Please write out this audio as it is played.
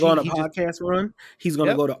go on a podcast run. He's going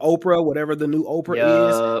to go to Oprah, whatever the new Oprah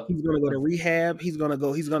is. He's going to go to rehab. He's going to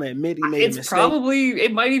admit he made a mistake.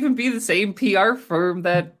 It might even be the same PR firm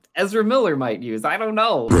that Ezra Miller might use. I don't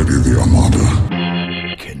know. Ready the Armada.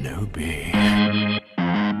 Kenobi.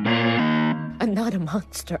 I'm not a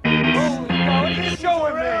monster. Oh, what are you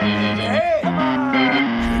showing me? Hey, come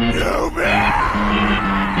on! Kenobi!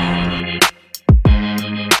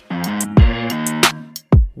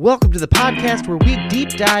 Welcome to the podcast where we deep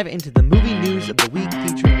dive into the movie news of the week,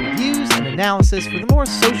 featuring reviews and analysis for the more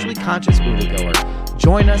socially conscious moviegoer.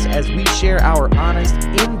 Join us as we share our honest,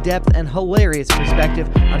 in-depth, and hilarious perspective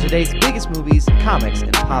on today's biggest movies, comics,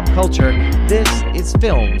 and pop culture. This is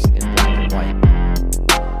Films in Black and White.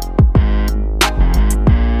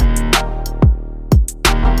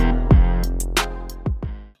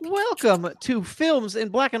 Welcome to Films in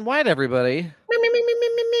Black and White, everybody.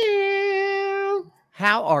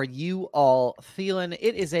 How are you all feeling?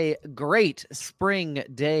 It is a great spring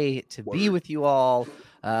day to be with you all.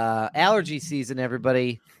 Allergy season,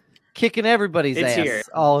 everybody. Kicking everybody's ass here.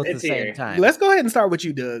 All at the same time. Let's go ahead and start with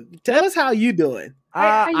you, Doug. Tell us how you doing.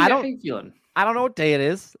 How you feeling? I don't know what day it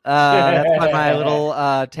is. That's why my little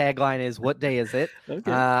tagline is, "What day is it?"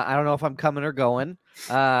 Okay. I don't know if I'm coming or going.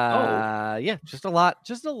 Yeah, just a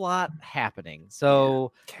lot happening.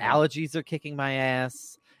 So allergies are kicking my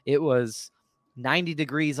ass. It was 90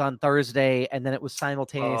 degrees on Thursday, and then it was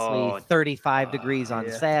simultaneously 35 degrees on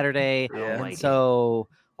Saturday. Yeah. And so,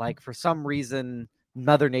 like, for some reason,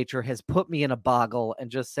 Mother Nature has put me in a boggle and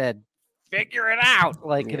just said, figure it out.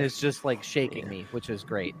 Like, it is just like shaking me, which is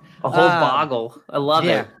great. A whole boggle. I love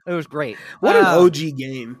it. It was great. What an OG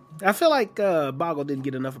game. I feel like Boggle didn't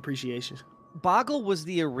get enough appreciation. Boggle was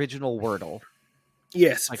the original Wordle.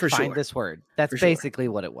 Yes, like, for find sure. This word. That's basically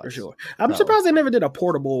what it was. For sure. I'm surprised they never did a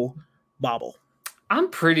portable Bobble. I'm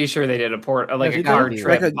pretty sure they did a card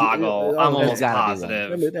trick Boggle. I'm almost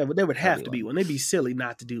positive. There would have to be one. They'd be silly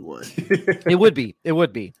not to do one. It would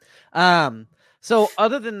be. So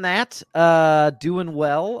other than that, doing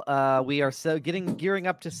well. We are gearing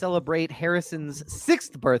up to celebrate Harrison's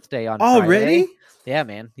 6th birthday on Friday. Already? Yeah,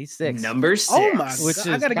 man. He's 6. Number 6. Oh my which God. Is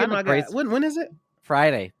I gotta get my guy. When is it?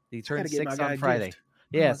 Friday. He turned 6 on Friday.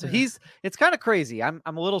 Yeah, so it's kind of crazy. I'm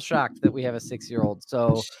a little shocked that we have a 6-year-old.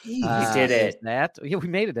 So we did it. We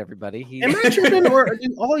made it, everybody. Am I tripping, or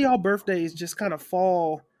do all y'all birthdays just kind of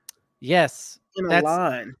fall? Yes, in a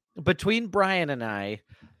line between Brian and I.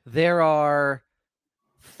 There are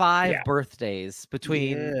 5 birthdays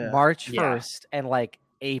between March 1st and like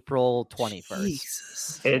April 21st.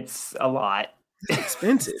 Jesus. It's a lot.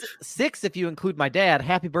 Expensive. 6 if you include my dad.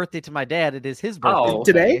 Happy birthday to my dad. It is his birthday.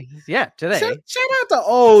 Today? Yeah, today. Shout out to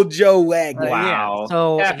old Joe Wagner. Wow.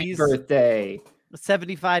 So happy birthday.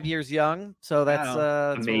 75 years young. So that's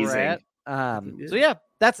amazing. Where we're at. So yeah,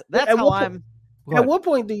 that's how I'm. At what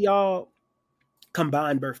point do y'all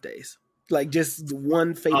combine birthdays? Like just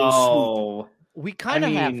one fatal swoop? We kind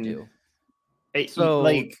of have to.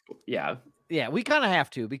 Yeah, we kind of have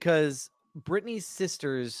to, because Brittany's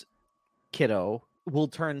sister's kiddo will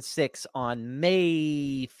turn 6 on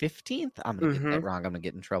May 15th. I'm gonna get that wrong. I'm gonna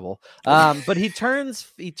get in trouble. But he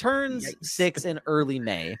turns 6 in early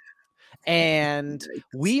May, and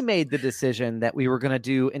we made the decision that we were gonna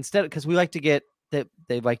do, instead, because we like to get that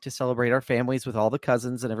they like to celebrate our families with all the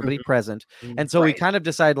cousins and everybody present, and so we kind of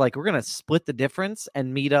decided, like, we're gonna split the difference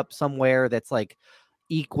and meet up somewhere that's like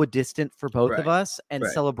equidistant for both of us and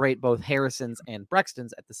celebrate both Harrison's and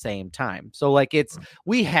Brexton's at the same time. So like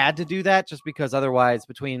we had to do that just because otherwise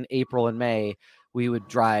between April and May we would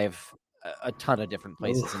drive a ton of different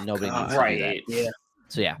places and nobody needs to do that. Yeah.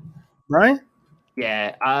 So yeah. Brian?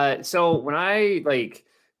 Yeah. So when I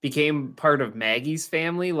became part of Maggie's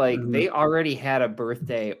family, they already had a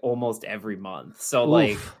birthday almost every month. So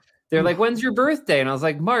they're like, when's your birthday? And I was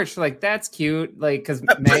like, March. They're like, that's cute. Like, because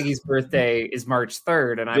Maggie's birthday is March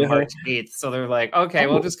 3rd and I'm March 8th. So they're like, okay,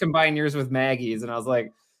 we'll just combine yours with Maggie's. And I was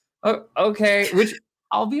like, oh, okay. Which,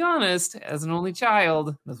 I'll be honest, as an only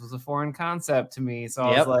child, this was a foreign concept to me. So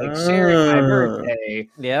I was like, sharing my birthday.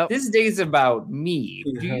 Yep. This day's about me.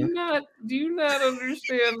 Do you not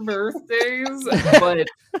understand birthdays? But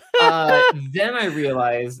then I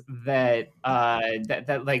realized that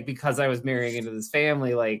that because I was marrying into this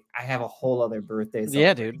family, like I have a whole other birthday.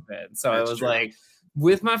 Yeah, dude. So I was like,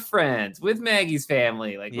 with my friends, with Maggie's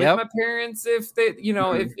family, like with my parents, if they,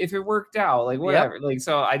 if it worked out, like whatever. Like,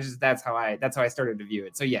 so that's how I started to view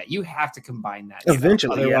it. So yeah, you have to combine that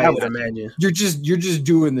eventually. I would imagine you're just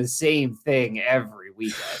doing the same thing every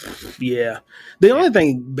weekend. Yeah. The only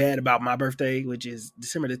thing bad about my birthday, which is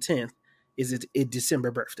December the 10th, is it's a December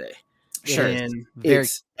birthday. Sure. And very,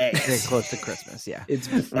 it's very close to Christmas. Yeah. It's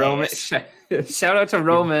Roman. Shout out to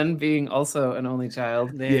Roman being also an only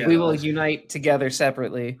child. Yeah. We will unite together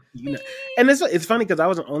separately. And it's funny because I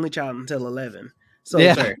was an only child until 11. So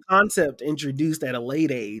the concept introduced at a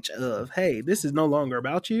late age of, hey, this is no longer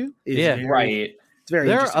about you. Right. It's very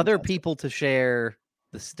there are other people to share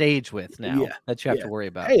the stage with now that you have to worry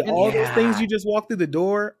about. Hey, all those things you just walked through the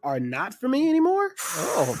door are not for me anymore.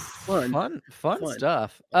 Oh, fun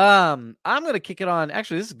stuff. I'm gonna kick it on.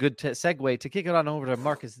 Actually, this is a good segue to kick it on over to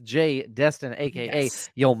Marcus J. Destin, aka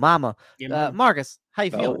Yo Mama. Marcus, how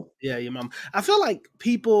you feeling? Yeah, Your Mama. I feel like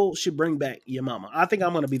people should bring back Your Mama. I think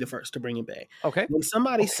I'm gonna be the first to bring it back. Okay. When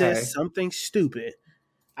somebody says something stupid,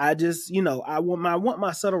 I just I want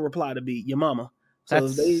my subtle reply to be Your Mama. So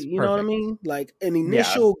they, know what I mean? Like an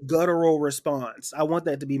initial guttural response. I want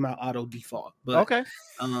that to be my auto default. But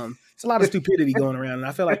it's a lot of stupidity going around, and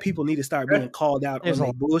I feel like people need to start being called out on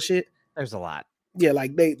their bullshit. There's a lot. Yeah,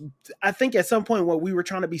 like I think at some point when we were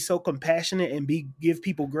trying to be so compassionate and give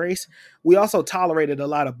people grace, we also tolerated a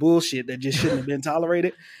lot of bullshit that just shouldn't have been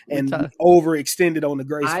tolerated and overextended on the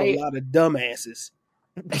grace for a lot of dumbasses.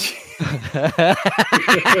 It's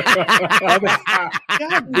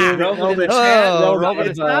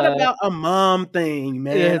not about a mom thing,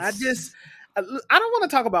 man. I don't want to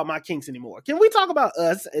talk about my kinks anymore. Can we talk about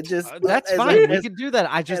us? That's fine. We can do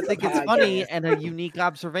that. I just think it's funny and a unique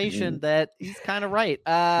observation that he's kind of right.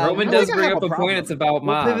 Roman does bring up a point. It's about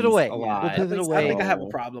moms. We'll pivot away. I think I have a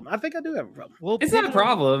problem. I think I do have a problem. It's not a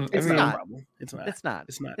problem. It's not a problem. It's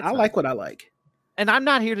not. I like what I like. And I'm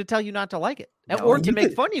not here to tell you not to like it or to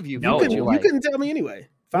make fun of you. You couldn't tell me anyway.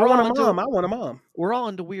 If I want a mom, I want a mom. We're all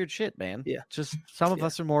into weird shit, man. Yeah. Just some of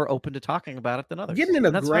us are more open to talking about it than others. Getting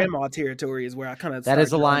into grandma territory is where I kind of that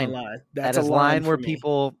is a line. That is a line where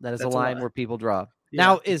people draw. Yeah.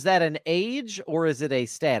 Now, is that an age or is it a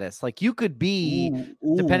status? Like you could be,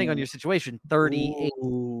 depending on your situation, 38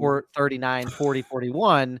 or 39, 40,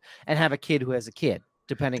 41, and have a kid who has a kid.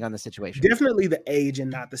 Depending on the situation. Definitely the age and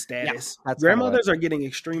not the status. Grandmothers are getting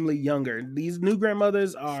extremely younger. These new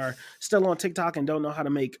grandmothers are still on TikTok and don't know how to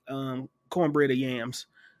make cornbread or yams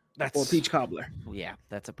or peach cobbler. Yeah,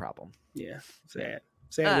 that's a problem. Yeah, sad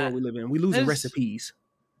world we live in. We losing recipes.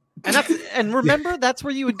 And remember, that's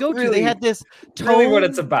where you would go to. They had this really what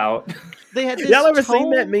it's about. They had this Y'all ever seen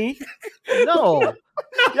that meme? No.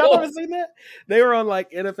 Y'all ever seen that? They were on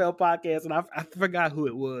like NFL podcasts, and I forgot who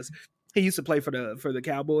it was. He used to play for the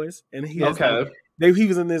Cowboys, and he was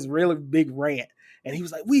in this really big rant, and he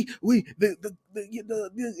was like, it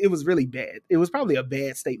was really bad. It was probably a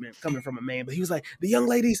bad statement coming from a man, but he was like, the young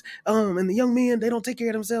ladies, and the young men, they don't take care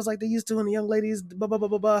of themselves like they used to, and the young ladies, blah blah blah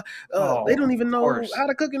blah blah. They don't even know how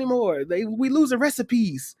to cook anymore. We losing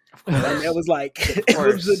recipes. And that was like, it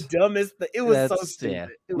was the dumbest thing. It was so stupid.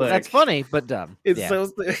 That's funny, but dumb. It's so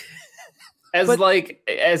stupid. As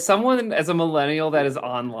a millennial that is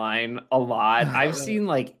online a lot, I've seen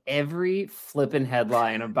like every flippin'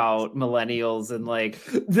 headline about millennials and like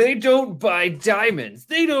they don't buy diamonds,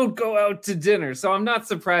 they don't go out to dinner. So I'm not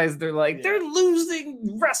surprised they're like they're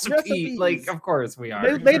losing recipes. Like, of course we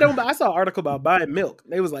are. They don't. I saw an article about buying milk.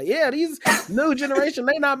 They was like, these new generation,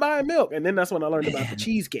 they not buying milk. And then that's when I learned about the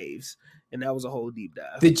cheese caves. And that was a whole deep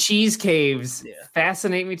dive. The cheese caves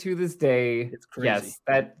fascinate me to this day. It's crazy. Yes,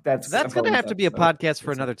 that's going to have to be a podcast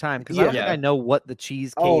for another time because I don't think I know what the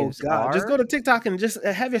cheese caves are. Just go to TikTok and just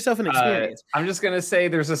have yourself an experience. I'm just going to say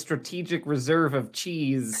there's a strategic reserve of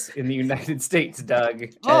cheese in the United States, Doug.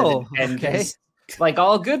 Okay. Like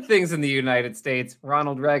all good things in the United States,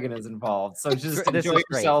 Ronald Reagan is involved. So just enjoy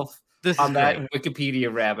yourself. On that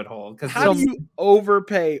Wikipedia rabbit hole. How do you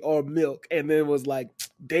overpay on milk and then was like,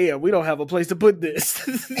 damn, we don't have a place to put this?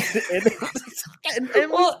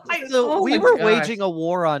 We were waging a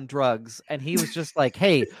war on drugs, and he was just like,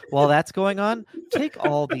 hey, while that's going on, take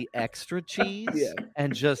all the extra cheese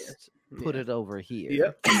and just put it over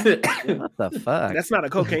here. What the fuck? That's not a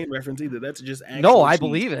cocaine reference either. That's just actual No, I cheese.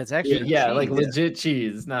 believe it. It's actually like legit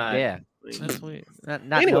cheese. Not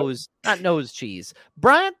not nose cheese.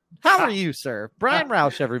 Brian, how are you, sir? Brian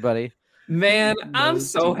Roush, everybody. Man, I'm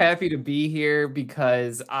so happy to be here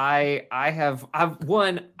because I've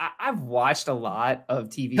watched a lot of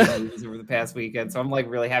TV and movies over the past weekend, so I'm like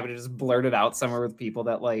really happy to just blurt it out somewhere with people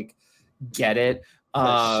that like get it.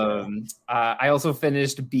 I also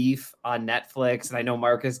finished Beef on Netflix, and I know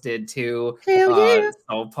Marcus did too. Hell yeah!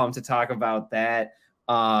 So pumped to talk about that.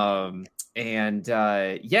 So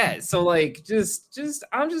like just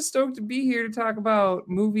I'm just stoked to be here to talk about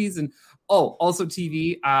movies and also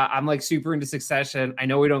TV. I'm like super into Succession. I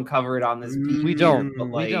know we don't cover it on this beat. We don't. But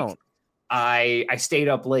like, I stayed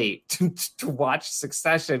up late to watch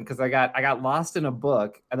Succession because I got lost in a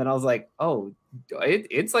book, and then I was like, oh,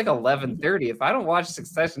 it's like 11:30. If I don't watch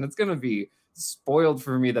Succession, it's gonna be spoiled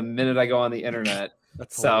for me the minute I go on the internet.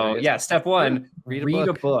 So yeah, step one, read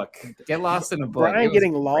a book. Get lost in a book. Brian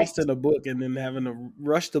getting lost in a book and then having to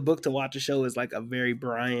rush the book to watch a show is like a very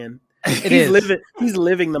Brian. He's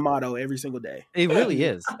living the motto every single day. It really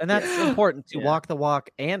is, and that's important to walk the walk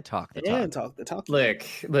and talk the talk. And talk the talk. Look,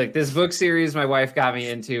 this book series my wife got me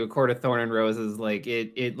into, A Court of Thorn and Roses, like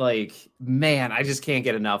it like, man, I just can't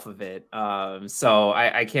get enough of it. So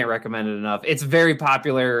I can't recommend it enough. It's very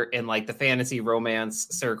popular in like the fantasy romance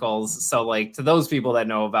circles. So like to those people that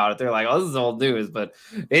know about it, they're like, oh, this is old news, but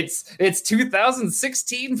it's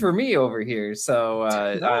 2016 for me over here. So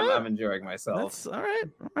I'm enjoying myself. That's all right.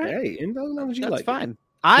 Hey, that's like fine.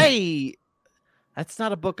 That's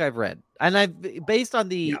not a book I've read, and I've based on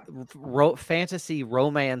the fantasy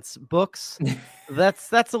romance books. That's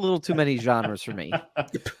a little too many genres for me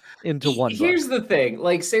into one. Here's the thing: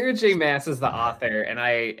 like Sarah J. Maas is the author,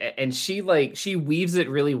 and she weaves it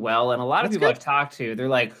really well. And a lot of people I've talked to, they're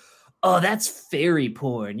like, "Oh, that's fairy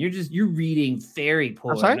porn. You're reading fairy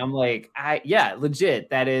porn." And I'm like, legit.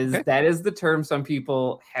 That is the term some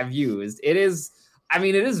people have used. It is. I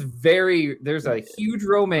mean, it is there's a huge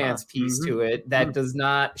romance piece to it that does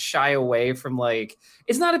not shy away from like,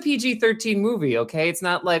 it's not a PG-13 movie, okay? It's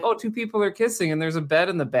not like, oh, two people are kissing and there's a bed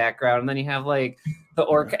in the background and then you have like the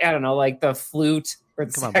I don't know, like the flute or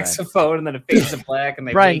the saxophone and then it fades to black and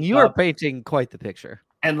they Brian, you are painting quite the picture.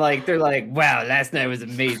 And like they're like, wow, last night was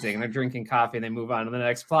amazing. And they're drinking coffee and they move on to the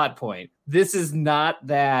next plot point. This is not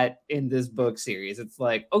that in this book series. It's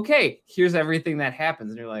like, okay, here's everything that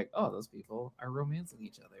happens. And you're like, oh, those people are romancing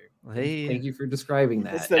each other. Hey, thank you for describing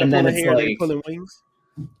that. And then it's like pulling wings.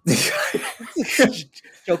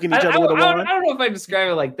 Choking each other with a wand. I don't know if I describe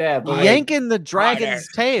it like that, but yanking the dragon's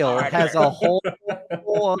tail has a whole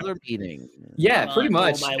other meaning. Yeah, pretty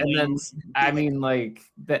much. And then I mean, like,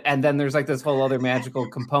 and then there's like this whole other magical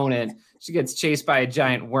component. She gets chased by a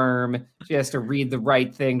giant worm. She has to read the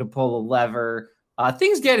right thing to pull a lever.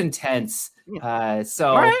 Things get intense. So.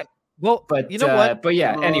 All right. Well, but you know what? But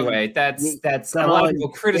yeah. Anyway, that's a lot of people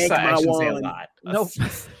criticize. I shouldn't say a lot. No.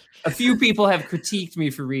 A few people have critiqued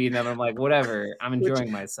me for reading them. I'm like, whatever. I'm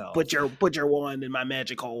enjoying myself. Put your wand in my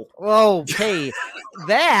magic hole. Oh, hey,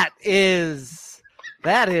 that is.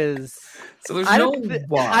 So there's no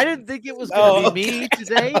wand. I didn't think it was going to be me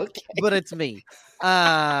today, but it's me.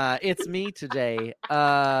 It's me today.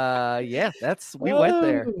 Yeah, we went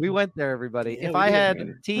there. We went there, everybody. If I had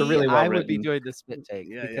tea, really I would be doing the spit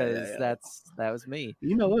take because that was me.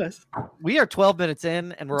 You know us. We are 12 minutes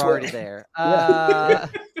in and we're already there.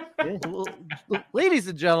 Ladies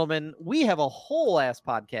and gentlemen, we have a whole ass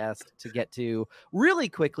podcast to get to really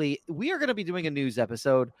quickly. We are going to be doing a news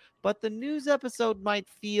episode, but the news episode might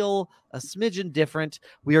feel a smidgen different.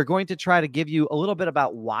 We are going to try to give you a little bit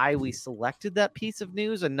about why we selected that piece of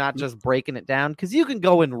news and not just breaking it down, because you can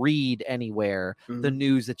go and read anywhere the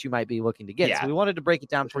news that you might be looking to get. Yeah. So we wanted to break it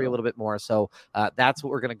down for you a little bit more. So that's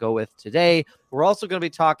what we're going to go with today. We're also going to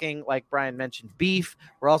be talking, like Brian mentioned, beef.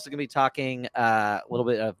 We're also going to be talking a little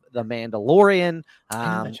bit of the Mandalorian.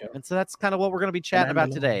 And so that's kind of what we're going to be chatting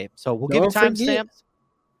about today. So we'll give you timestamps.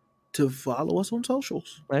 To follow us on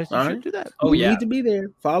socials. Right, so right. Do that. We need to be there.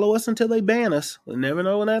 Follow us until they ban us. We never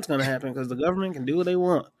know when that's going to happen because the government can do what they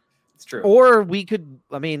want. It's true. Or we could,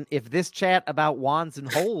 I mean, if this chat about wands and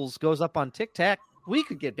holes goes up on TikTok, we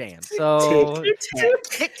could get banned. So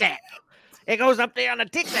TikTok. It goes up there on a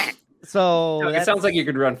TikTok. So it sounds like you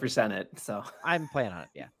could run for Senate. So I'm planning on it.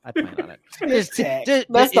 Yeah, I plan on it.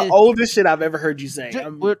 That's the oldest shit I've ever heard you say.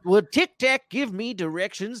 Would Tic Tac give me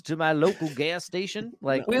directions to my local gas station?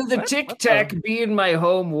 Like, will the Tic Tac be in my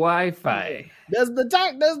home Wi-Fi? Does the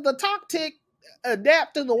Talk Tick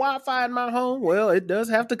adapt to the Wi-Fi in my home? Well, it does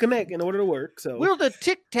have to connect in order to work. So will the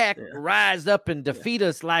Tic Tac rise up and defeat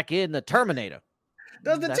us like in the Terminator?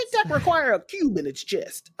 Does the Tic Tac require a cube in its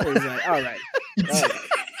chest? I was like, all right.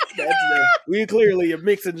 We clearly are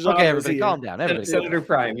mixing genres. Okay, everybody, here. Calm down. Everybody, Senator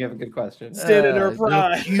Prime, you have a good question. Senator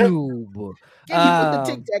Prime, the cube. Can you put the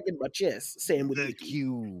Tic Tac in my chest? Sam with the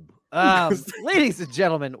cube. Ladies and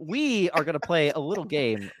gentlemen, we are going to play a little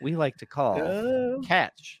game we like to call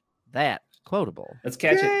Catch That Quotable. Let's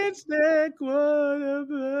catch it. That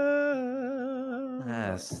quotable.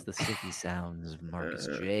 Yes, the sticky sounds of Marcus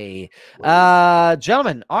J.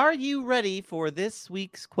 Gentlemen, are you ready for this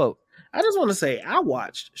week's quote? I just want to say I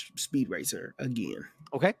watched Speed Racer again.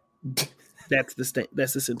 Okay. That's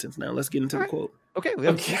the sentence. Now let's get into the quote. Okay,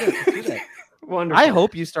 let's do that. Wonderful. I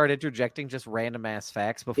hope you start interjecting just random ass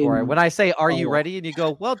facts before when I say, "Are you ready?" and you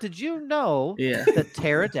go, "Well, did you know that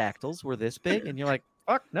pterodactyls were this big?" And you're like,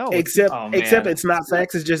 "Fuck no." Except it's not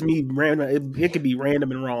facts. It's just me random. It could be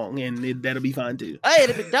random and wrong, and that'll be fine too. I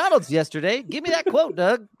ate at McDonald's yesterday. Give me that quote,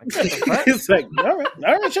 Doug. It's like, all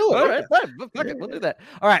right, sure. All right, fuck it, we'll do that.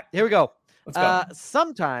 All right, here we go. Let's go.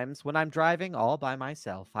 Sometimes when I'm driving all by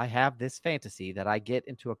myself, I have this fantasy that I get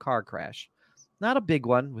into a car crash. Not a big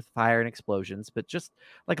one with fire and explosions, but just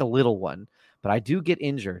like a little one. But I do get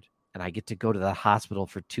injured, and I get to go to the hospital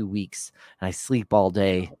for 2 weeks, and I sleep all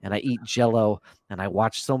day, and I eat Jell-O, and I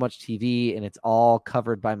watch so much TV, and it's all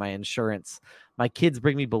covered by my insurance. My kids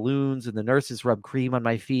bring me balloons, and the nurses rub cream on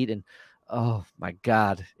my feet, and oh my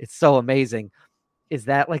God, it's so amazing. Is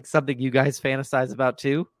that like something you guys fantasize about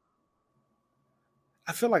too?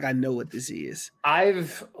 I feel like I know what this is.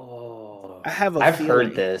 I've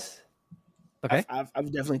heard this. Okay. I've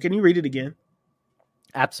definitely. Can you read it again?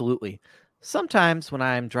 Absolutely. Sometimes when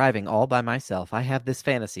I'm driving all by myself, I have this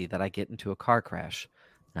fantasy that I get into a car crash.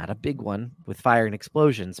 Not a big one with fire and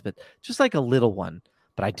explosions, but just like a little one.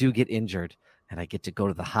 But I do get injured, and I get to go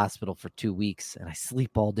to the hospital for 2 weeks, and I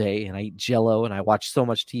sleep all day, and I eat Jell-O, and I watch so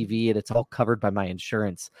much TV, and it's all covered by my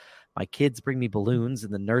insurance. My kids bring me balloons,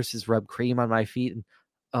 and the nurses rub cream on my feet, and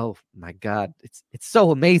oh my God, it's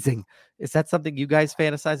so amazing. Is that something you guys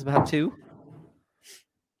fantasize about too?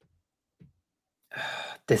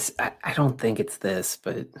 I don't think it's this,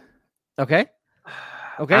 but okay.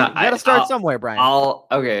 You gotta start somewhere, Brian.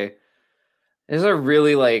 Okay. There's a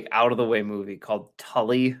really like out of the way movie called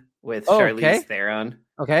Tully with Charlize Theron.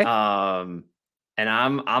 Okay. And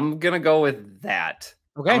I'm gonna go with that.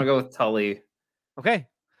 Okay. I'm gonna go with Tully. Okay.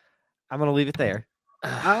 I'm gonna leave it there.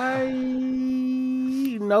 I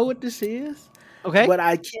know what this is. Okay. But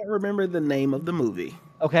I can't remember the name of the movie.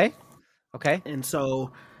 Okay. And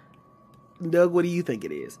so, Doug, what do you think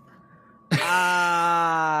it is?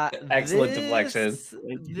 Excellent deflection.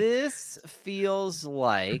 This feels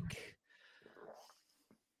like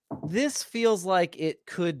it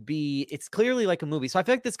could be. It's clearly like a movie. So I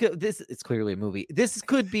feel like it's clearly a movie. This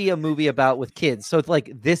could be a movie about with kids. So it's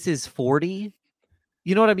like This Is 40.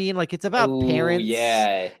 You know what I mean? Like it's about parents.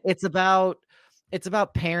 Yeah. It's about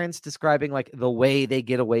parents describing like the way they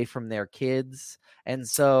get away from their kids. And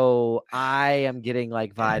so I am getting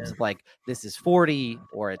like vibes of like This Is 40,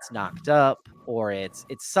 or it's Knocked Up, or it's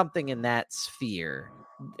something in that sphere.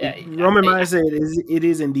 Roman Meyer said it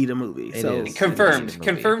is indeed a movie. So confirmed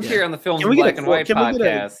here on the Films in Black and White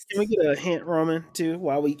podcast. Can we get a hint, Roman, too,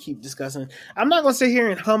 while we keep discussing? I'm not gonna sit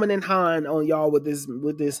here and humming and hawing on y'all with this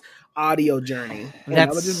audio journey. I'm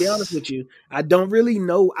gonna just be honest with you. I don't really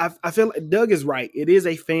know. I feel like Doug is right. It is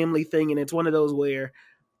a family thing, and it's one of those where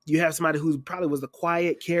you have somebody who probably was a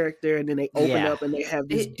quiet character, and then they open up and they have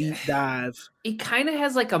this deep dive. It kind of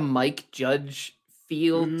has like a Mike Judge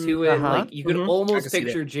feel to it. Like you could almost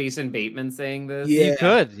picture Jason Bateman saying this. Yeah. You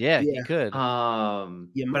could. Yeah, you could.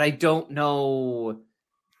 But I don't know.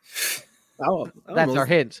 That's our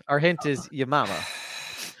hint. Our hint is your mama.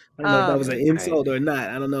 I don't know if that was an insult or not.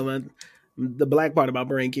 I don't know, man. The black part of my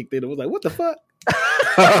brain kicked in. It was like, what the fuck?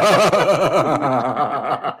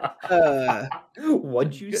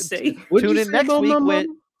 What'd you say? Tune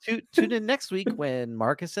in next week when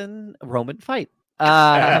Marcus and Roman fight.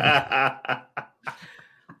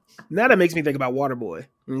 Now that makes me think about Waterboy.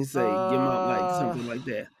 When you say your mom, like something like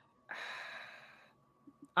that.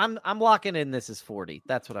 I'm locking in This Is 40.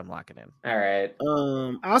 That's what I'm locking in. All right.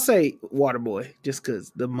 I'll say Waterboy just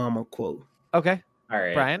because the mama quote. Okay. All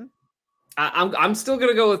right. Brian? I'm still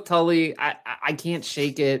gonna go with Tully. I can't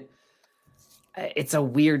shake it. It's a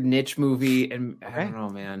weird niche movie, and I don't know,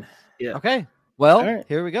 man. Yeah. Okay. Well,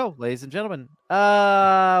 Here we go, ladies and gentlemen.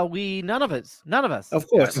 None of us. Of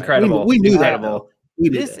course, incredible. We knew incredible.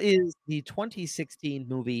 That. This is the 2016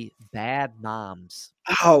 movie Bad Moms.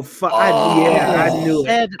 Oh, fuck. I knew it.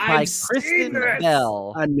 Said by Kristen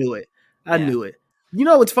Bell. I knew it. I knew it. You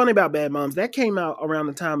know what's funny about Bad Moms? That came out around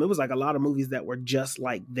the time. It was like a lot of movies that were just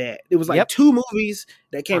like that. It was like two movies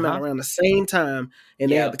that came out around the same time, and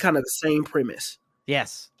they had kind of the same premise.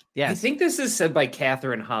 Yes. I think this is said by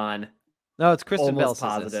Catherine Hahn. No, it's Kristen Bell.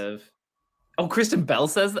 Positive. Oh, Kristen Bell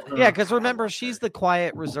says that? Yeah, because remember, she's the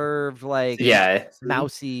quiet, reserved, like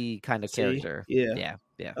mousy kind of character. Yeah.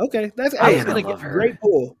 Okay, that's a great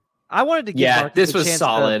pull. I wanted to give Marcus this was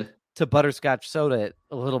solid. To butterscotch soda it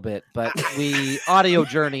a little bit, but we audio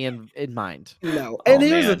journey in mind. No, and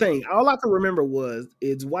here's the thing: all I can remember was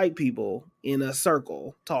it's white people in a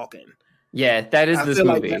circle talking. Yeah, that is this movie.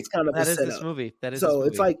 Like that's kind of this movie. That is so.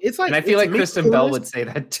 It's like, and I feel like Kristen Bell would say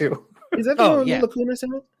that too. Is that the one with Mila Kunis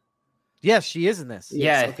in it? Yes, she is in this.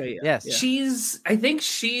 Yes. Okay. Yes. Yeah. I think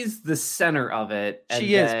she's the center of it.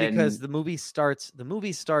 She is, because the movie starts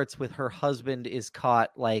with her husband is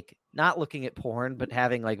caught like not looking at porn, but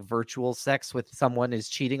having like virtual sex with someone is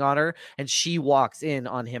cheating on her. And she walks in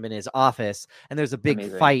on him in his office, and there's a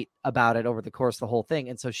big fight about it over the course of the whole thing.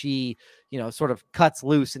 And so she, sort of cuts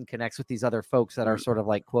loose and connects with these other folks that are sort of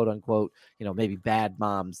like, quote unquote, maybe bad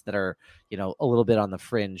moms that are, a little bit on the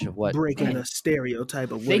fringe of what breaking the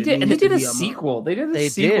stereotype of what they did. And they did a sequel. They did a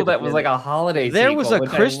sequel that was like a holiday there sequel, was a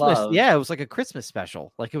Christmas. Yeah, it was like a Christmas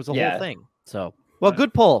special. Like it was a whole thing. So, well,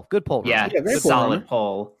 good poll. Good poll. Yeah, solid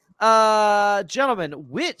poll. Gentlemen,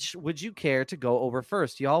 which would you care to go over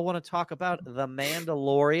first? Y'all want to talk about The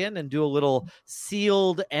Mandalorian and do a little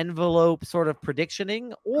sealed envelope sort of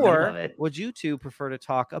predictioning, or would you two prefer to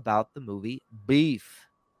talk about the movie Beef?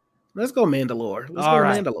 Let's go Mandalore.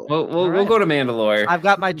 Mandalore. We'll go to Mandalore. I've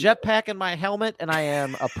got my jetpack and my helmet, and I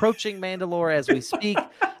am approaching Mandalore as we speak.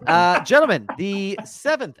 Gentlemen, the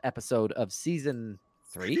 7th episode of season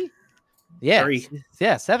 3. Yeah,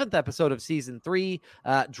 7th episode of season 3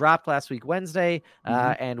 dropped last week Wednesday,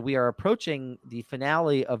 and we are approaching the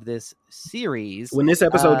finale of this series when this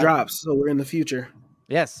episode drops. So we're in the future.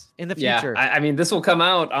 Yes, in the future. I mean, this will come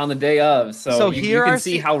out on the day of, so you can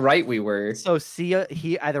see how right we were. So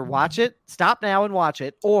either watch it, stop now and watch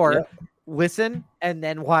it, or listen and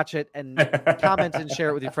then watch it and comment and share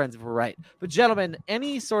it with your friends if we're right. But gentlemen,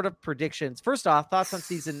 any sort of predictions? First off, thoughts on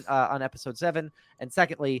on episode 7, and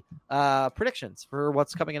secondly, predictions for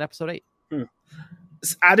what's coming in episode 8.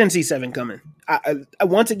 I didn't see 7 coming. I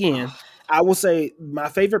once again, I will say my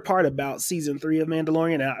favorite part about season 3 of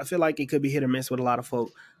Mandalorian, and I feel like it could be hit or miss with a lot of folk.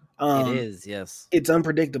 It is, yes. It's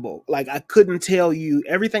unpredictable. Like, I couldn't tell you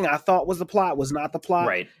everything I thought was the plot was not the plot.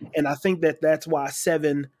 Right. And I think that's why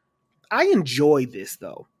 7, I enjoy this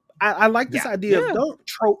though. I like this idea of don't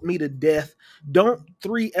trope me to death. Don't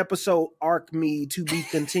 3 episode arc me to be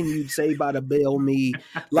continued, Saved by the Bell me.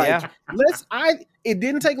 Like it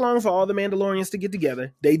didn't take long for all the Mandalorians to get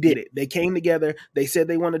together. They did it. They came together. They said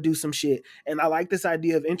they want to do some shit. And I like this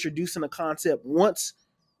idea of introducing a concept once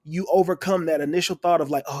you overcome that initial thought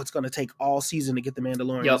of like, oh, it's going to take all season to get the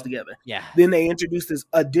Mandalorians together. Yeah. Then they introduce this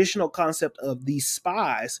additional concept of these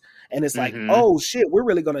spies. And it's like, oh shit, we're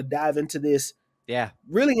really going to dive into this. Yeah.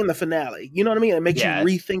 Really in the finale. You know what I mean? It makes you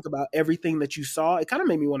rethink about everything that you saw. It kind of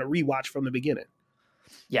made me want to rewatch from the beginning.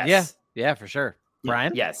 Yes. Yeah, for sure.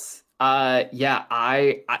 Brian? Yes. I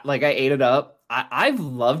ate it up. I've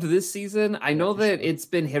loved this season. I know that it's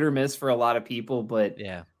been hit or miss for a lot of people, but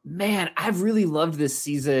man, I've really loved this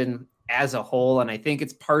season as a whole. And I think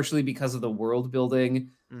it's partially because of the world building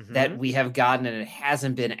that we have gotten. And it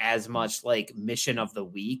hasn't been as much like mission of the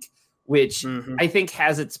week, which I think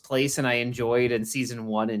has its place and I enjoyed in season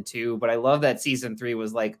 1 and 2. But I love that season 3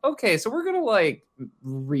 was like, okay, so we're going to like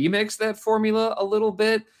remix that formula a little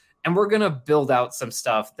bit. And we're going to build out some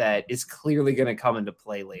stuff that is clearly going to come into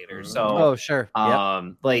play later. So, sure.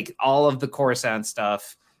 Like all of the Coruscant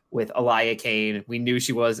stuff with Elia Kane, we knew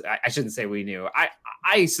she was, I shouldn't say we knew.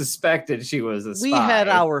 I suspected she was a spy. We had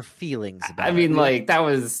our feelings about it. I mean, like that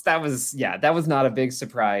was not a big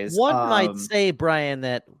surprise. One might say, Brian,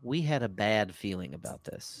 that we had a bad feeling about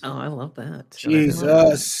this. Oh, I love that.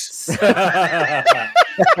 Jesus.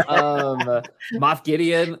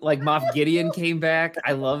 Moff Gideon came back.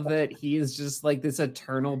 I love that he is just like this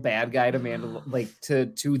eternal bad guy to the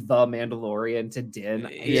Mandalorian, to Din.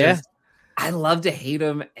 I love to hate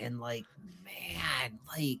him, and like, man,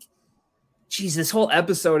 like, geez, this whole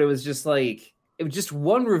episode, it was just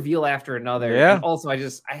one reveal after another. Yeah. And also, I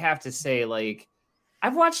have to say, like,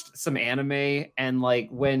 I've watched some anime, and like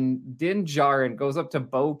when Din Djarin goes up to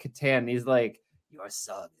Bo-Katan, he's like, "Your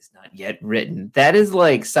song is not yet written." That is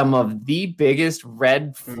like some of the biggest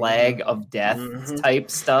red flag of death type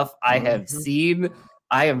stuff I have seen.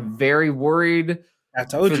 I am very worried. I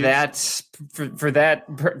told you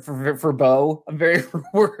for Bo. I'm very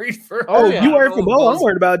worried for. You worried for Bo. I'm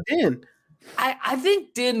worried about Din. I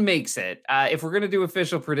think Din makes it. If we're gonna do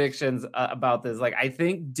official predictions about this, like I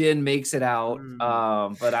think Din makes it out.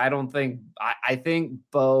 But I don't think. I think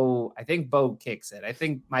Bo kicks it. I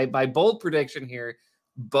think my bold prediction here: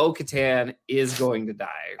 Bo-Katan is going to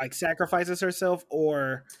die. Like sacrifices herself,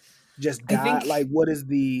 or just die. Like what is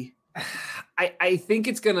the? I think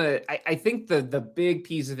it's gonna. I think the big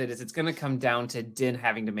piece of it is it's gonna come down to Din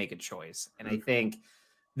having to make a choice, and I think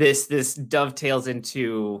this dovetails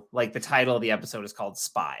into like the title of the episode is called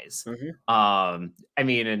Spies. I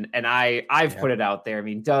mean, and I've put it out there. I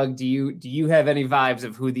mean, Doug, do you have any vibes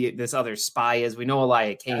of who this other spy is? We know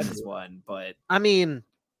Elia Kane is one, but I mean,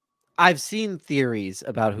 I've seen theories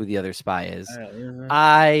about who the other spy is.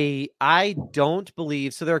 I don't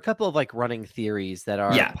believe so. There are a couple of like running theories that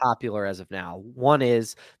are popular as of now. One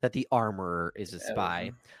is that the armorer is a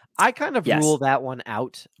spy. I kind of rule that one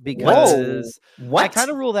out because I kind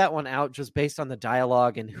of rule that one out just based on the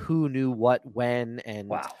dialogue and who knew what when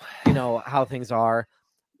and you know how things are.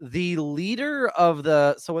 The leader of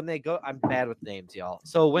the when they go, I'm bad with names, y'all.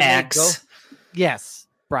 So when they go, yes.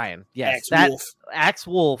 Brian, yes, Axe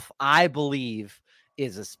Wolf, I believe,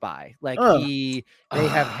 is a spy. Like they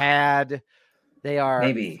are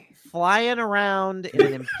maybe flying around in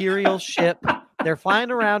an Imperial ship. They're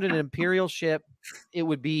flying around in an Imperial ship. It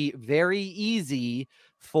would be very easy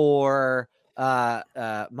for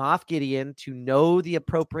Moff Gideon to know the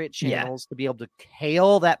appropriate channels to be able to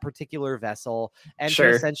hail that particular vessel and to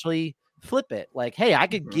essentially flip it. Like, hey, I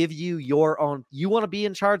could give you your own. You want to be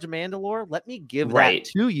in charge of Mandalore? Let me give that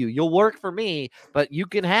to you. You'll work for me, but you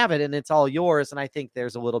can have it and it's all yours. And I think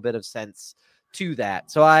there's a little bit of sense to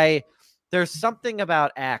that. So there's something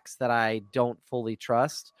about Axe that I don't fully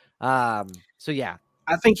trust. So yeah.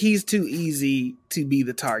 I think he's too easy to be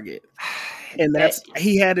the target. And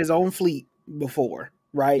he had his own fleet before.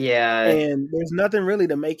 Right. Yeah. And there's nothing really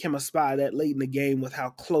to make him a spy that late in the game with how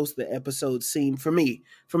close the episodes seem for me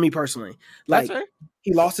personally. Like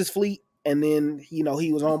he lost his fleet and then, you know,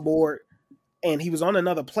 he was on board and he was on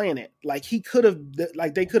another planet. Like they could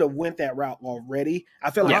have went that route already.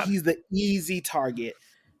 I feel like he's the easy target.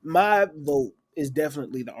 My vote is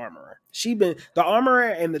definitely the armorer. The armorer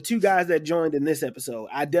and the two guys that joined in this episode.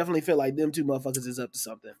 I definitely feel like them two motherfuckers is up to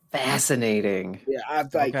something. Fascinating. Yeah, I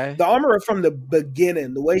like the armorer from the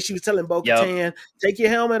beginning, the way she was telling Bo-Katan, take your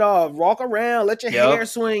helmet off, walk around, let your hair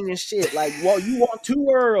swing and shit. Like, well, you walk 2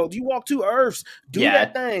 worlds, you walk 2 Earths, do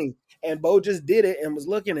that thing. And Bo just did it and was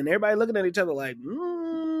looking, and everybody looking at each other like,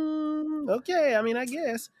 okay, I mean, I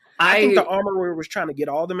guess. I think the armorer was trying to get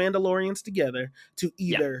all the Mandalorians together to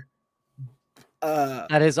either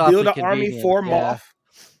that is build an army for Moff,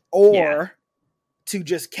 or to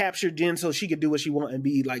just capture Din so she could do what she want and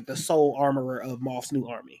be like the sole armorer of Moff's new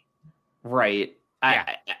army. Right.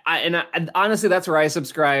 I honestly, that's where I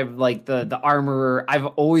subscribe. Like the armorer, I've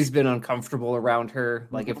always been uncomfortable around her.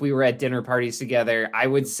 Like if we were at dinner parties together, I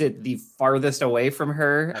would sit the farthest away from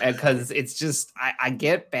her because it's just I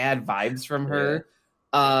get bad vibes from her.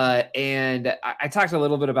 And I talked a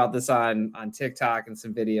little bit about this on TikTok and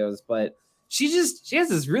some videos, but she has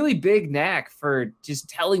this really big knack for just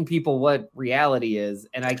telling people what reality is.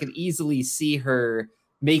 And I could easily see her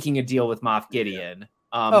making a deal with Moff Gideon,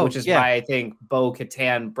 which is why I think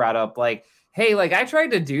Bo-Katan brought up like, hey, like I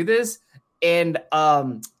tried to do this and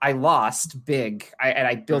I lost big.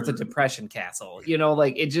 I built a depression castle, you know,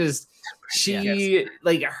 like it just,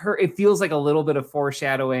 like her, it feels like a little bit of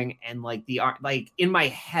foreshadowing and like like in my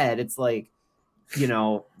head, it's like, you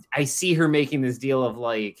know, I see her making this deal of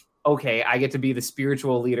like, okay, I get to be the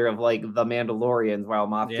spiritual leader of like the Mandalorians while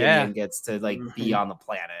Moff Gideon gets to like be on the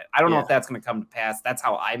planet. I don't know if that's going to come to pass. That's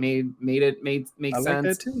how I made it make sense. Like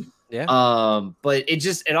that too. Yeah. But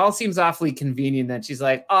it all seems awfully convenient that she's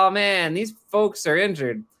like, oh man, these folks are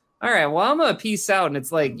injured. All right, well I'm gonna peace out, and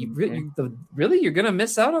it's like you're gonna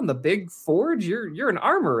miss out on the big forge. You're an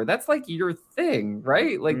armorer. That's like your thing,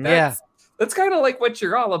 right? Like that's kind of like what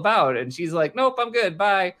you're all about. And she's like, nope, I'm good.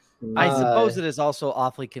 Bye. I suppose it is also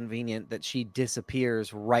awfully convenient that she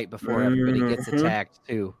disappears right before everybody gets attacked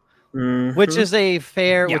too, which is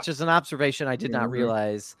which is an observation I did not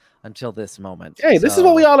realize until this moment. Hey, this is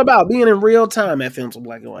what we all about, being in real time at Films in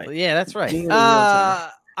Black and White. Yeah, that's right.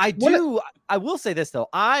 I will say this though.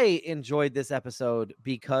 I enjoyed this episode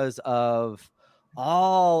because of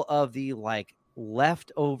all of the like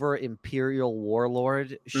leftover Imperial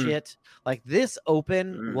warlord shit. Like this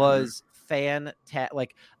open was fantastic.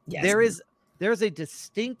 Like there's a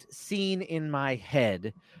distinct scene in my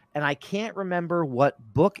head, and I can't remember what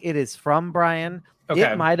book it is from, Brian. Okay.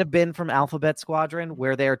 It might have been from Alphabet Squadron,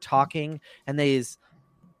 where they're talking, and it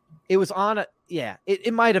was on a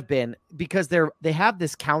it might have been because they have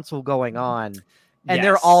this council going on, and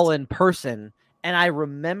they're all in person. And I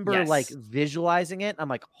remember like visualizing it. I'm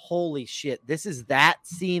like, holy shit, this is that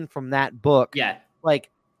scene from that book. Yeah. Like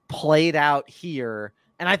played out here.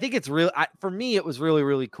 And I think it's really, for me, it was really,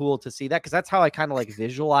 really cool to see that because that's how I kind of like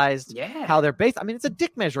visualized how they're based. I mean, it's a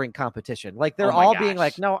dick measuring competition. Like they're all being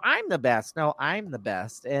like, no, I'm the best. No, I'm the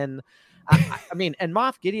best. And I mean, and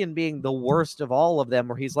Moff Gideon being the worst of all of them,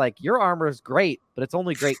 where he's like, your armor is great, but it's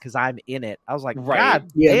only great because I'm in it. I was like,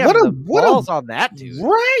 God, damn, what a balls on that dude.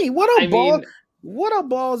 Right. What a ball. What a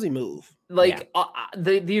ballsy move. Like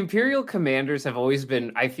the Imperial commanders have always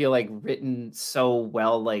been, I feel like, written so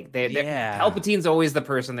well. Like Palpatine's always the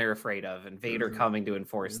person they're afraid of, and Vader coming to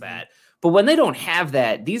enforce that. But when they don't have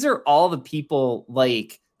that, these are all the people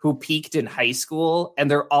like who peaked in high school, and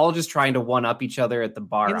they're all just trying to one up each other at the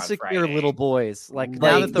bar. Insecure little boys. Like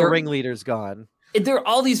now that the ringleader's gone, there are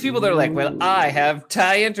all these people that are like, well, I have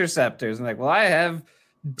TIE interceptors, and like, well, I have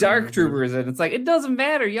dark troopers, and it's like, it doesn't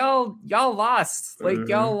matter. Y'all lost. Like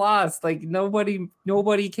y'all lost. Like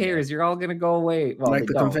nobody cares. You're all gonna go away. Well, like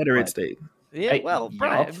the Confederate state. Yeah, well,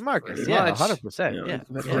 Marcus, 100%. Yeah,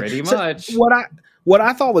 pretty much. So what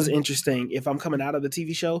I thought was interesting, if I'm coming out of the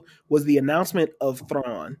TV show, was the announcement of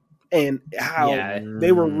Thrawn and how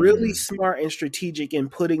they were really smart and strategic in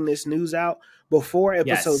putting this news out before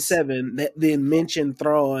episode 7 that then mentioned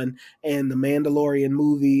Thrawn and the Mandalorian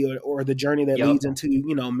movie or the journey that leads into,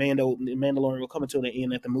 Mandalorian will come to the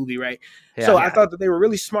end at the movie, right? Yeah, so I thought that they were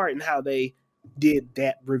really smart in how they did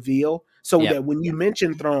that reveal. So that when you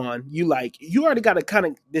mention Thrawn, you already got a kind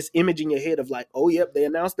of this image in your head of like, oh, yep, they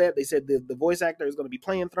announced that. They said the voice actor is going to be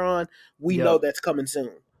playing Thrawn. We know that's coming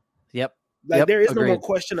soon. Yep. Like there is no more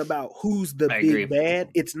question about who's the big bad.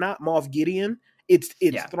 It's not Moff Gideon. It's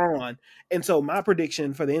Thrawn. And so my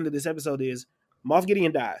prediction for the end of this episode is Moff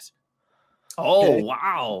Gideon dies. Oh,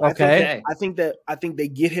 wow. Okay. I think they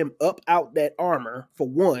get him up out that armor for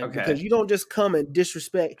one, because you don't just come and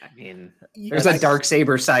disrespect. I mean, there's a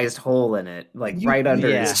Darksaber sized hole in it, like right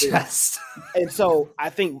under his chest. And so I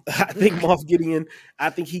think Moff Gideon, I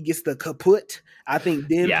think he gets the kaput. I think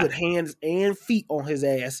Din put hands and feet on his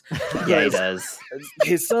ass. Yeah, he does.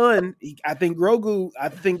 His son, I think Grogu,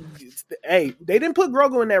 they didn't put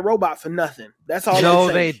Grogu in that robot for nothing. That's all.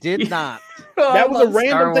 No, they did not. That was a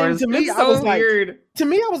random thing to me. It's so weird. To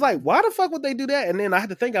me, I was like, why the fuck would they do that? And then I had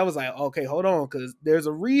to think, I was like, okay, hold on, because there's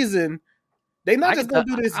a reason. They're not just going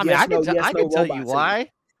to do this. I can tell you why.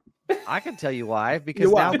 I can tell you why, because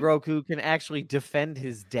now Grogu can actually defend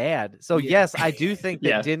his dad. So yes, I do think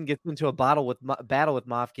that Din gets into a battle with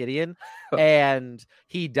Moff Gideon and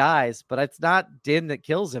he dies, but it's not Din that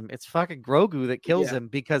kills him. It's fucking Grogu that kills him,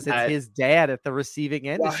 because it's his dad at the receiving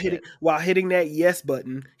end. While hitting that yes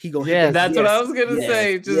button, he gonna hit that's what I was gonna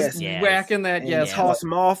say. Just whacking that toss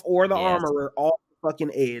Moff or the armorer off the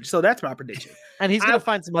fucking edge. So that's my prediction. And he's gonna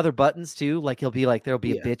find some other buttons too. Like he'll be like, there'll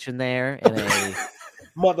be a bitch in there and a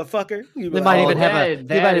motherfucker. They might even have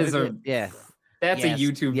that's a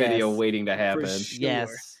YouTube video waiting to happen. Sure.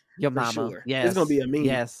 Yes, your mama. Sure. Yes, it's gonna be a meme.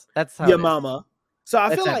 Yes, that's how your mama. So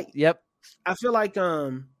I feel like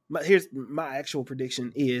here's my actual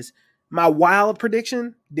prediction is my wild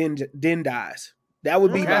prediction. Din dies. That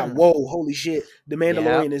would be my holy shit. The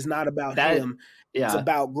Mandalorian is not about him. It's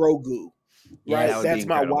about Grogu. Right. That's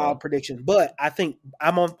my wild prediction. But I think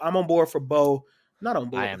I'm on board for Bo. Not on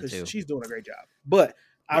board because she's doing a great job. But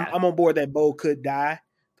I'm on board that Bo could die.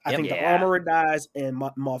 I think the armorer dies and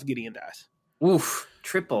Moff Gideon dies. Oof.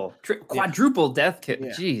 Quadruple death kit. Yeah.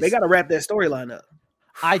 Jeez. They got to wrap that storyline up.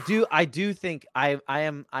 I do think I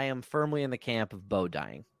am firmly in the camp of Bo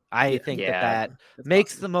dying. I think that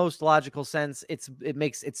makes the most logical sense. It's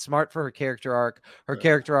smart for her character arc. Her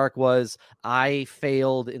character arc was, I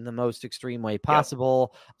failed in the most extreme way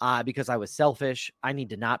possible because I was selfish. I need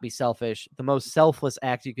to not be selfish. The most selfless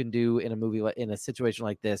act you can do in a movie, in a situation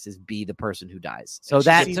like this, is be the person who dies. So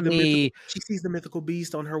that to me, she sees the mythical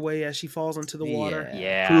beast on her way as she falls into the water.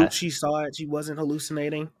 Yeah. Proof she saw it. She wasn't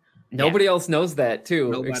hallucinating. Nobody else knows that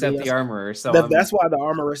too, except the armorer. So that's why the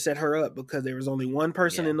armorer set her up, because there was only one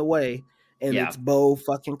person in the way, and it's Bo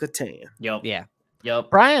fucking Katan. Yep.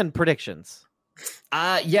 Brian, predictions.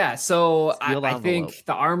 So I think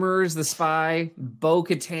the armorer's the spy. Bo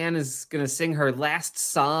Katan is gonna sing her last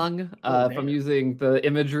song. If I'm using the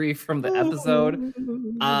imagery from the episode,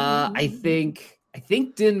 I think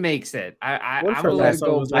Din makes it. I will let it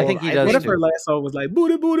go. I think he does. What if her last song was like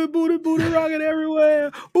booty booty booty booty rocking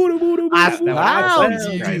everywhere, booty booty booty? Wow,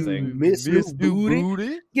 Miss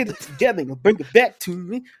Booty, get it together and bring it back to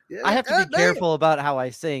me. Yeah, I have to be careful about how I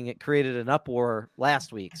sing. It created an uproar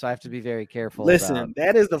last week, so I have to be very careful. Listen,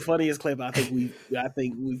 that is the funniest clip I think we've had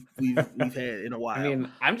in a while. I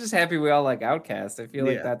mean, I'm just happy we all like Outkast. I feel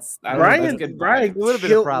like that's Brian would have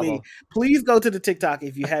been a problem. Please go to the TikTok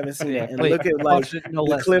if you haven't seen it and look at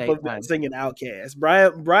the clip of them singing Outkast.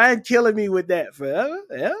 Brian killing me with that forever.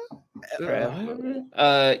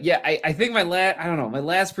 I think my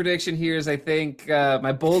last prediction here is, I think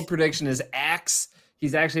my bold prediction is Axe.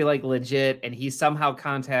 He's actually like legit, and he somehow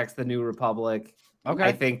contacts the New Republic. Okay.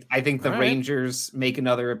 I think the Rangers make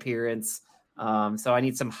another appearance. So I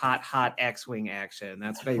need some hot X-Wing action.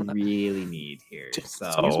 That's what I really need here.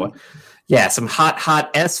 So yeah, some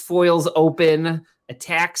hot S-foils open,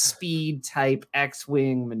 attack speed type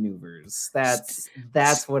X-Wing maneuvers. That's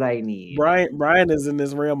what I need. Brian is in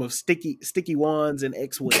this realm of sticky wands and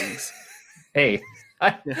X-Wings. Hey,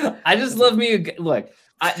 I just love me. Look,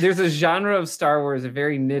 there's a genre of Star Wars, a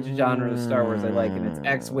very niche genre of Star Wars I like, and it's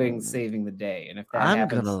X-Wing saving the day. And if that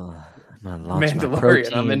happens, I'm gonna launch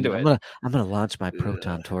Mandalorian, I'm into it. I'm gonna launch my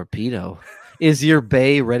proton torpedo. Is your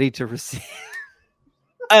bay ready to receive?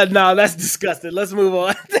 No, that's disgusting. Let's move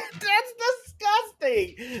on.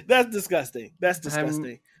 That's disgusting. That's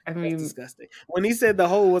disgusting. I mean, that's disgusting. When he said the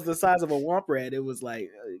hole was the size of a womp rat, it was like,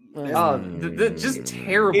 just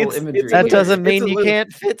terrible imagery. That doesn't mean you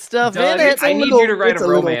can't fit stuff in it. I need you to write a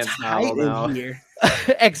romance novel now. Here.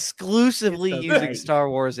 Exclusively using Star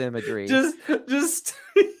Wars imagery. Just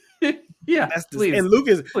yeah, that's please. And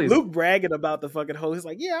Luke bragging about the fucking hole. He's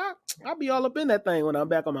like, yeah, I'll be all up in that thing when I'm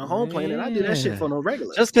back on my home planet. I do that shit for no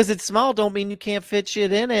regular. Just because it's small don't mean you can't fit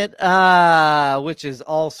shit in it. Which is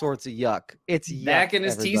all sorts of yuck. It's back yuck, in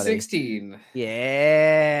his everybody. T16.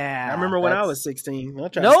 Yeah, I remember when I was 16. I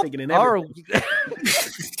tried to stick it in everything.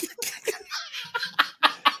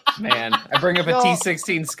 Man, I bring up a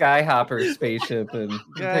T16 Skyhopper spaceship and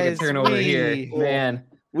take a turn over here. Man.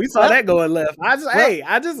 We saw that going left.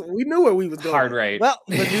 We knew where we was going. Hard right. Well,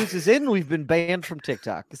 the news is in. We've been banned from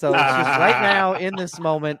TikTok. So it's just right now in this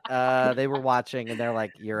moment, they were watching and they're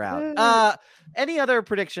like, you're out. Any other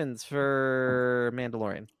predictions for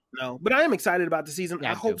Mandalorian? No, but I am excited about the season.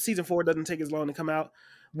 Yeah, I hope season 4 doesn't take as long to come out.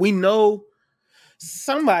 We know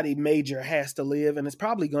somebody major has to live, and it's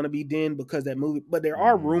probably going to be Din because that movie. But there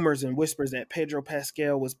are rumors and whispers that Pedro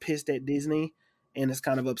Pascal was pissed at Disney and is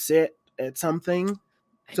kind of upset at something.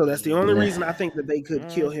 So that's the only reason I think that they could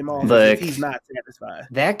kill him off if he's not satisfied.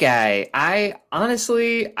 That guy, I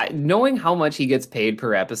honestly, knowing how much he gets paid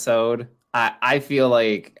per episode, I feel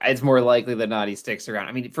like it's more likely than not he sticks around.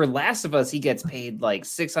 I mean, for Last of Us, he gets paid like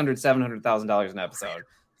 $600,000-$700,000 an episode.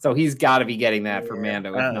 So he's got to be getting that for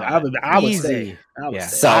Mando. I would say.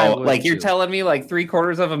 So, like, you're telling me like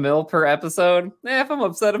 $750,000 per episode? If I'm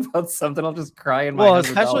upset about something, I'll just cry in my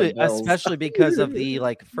especially because of the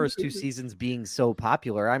like first 2 seasons being so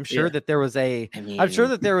popular. I'm sure that there was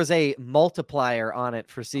a multiplier on it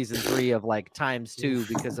for season 3 of like ×2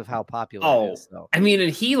 because of how popular it is. So. I mean,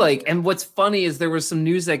 and what's funny is there was some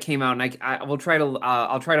news that came out, and I will try to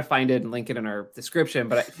I'll try to find it and link it in our description.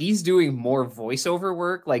 But he's doing more voiceover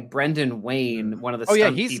work. Like Brendan Wayne, one of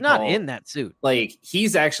the he's people, not in that suit. Like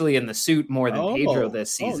he's actually in the suit more than Pedro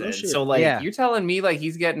this season. No so like you're telling me like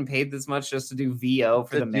he's getting paid this much just to do VO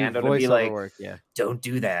for the Mando to be like, don't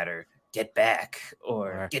do that or get back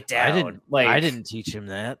or get down. I didn't teach him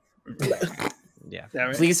that. Yeah.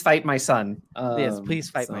 Right? Please fight my son. Yes, please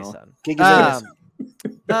fight my son.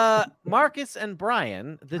 Marcus and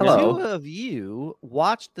Brian, the two of you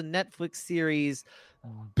watched the Netflix series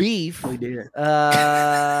Beef. We did.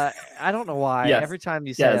 I don't know why. Yes. Every time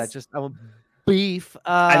you say that, I'm beef.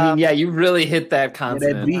 I mean, you really hit that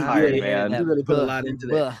consonant beef, hard, man. You really put a lot into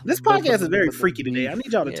that. This podcast is very freaky today. I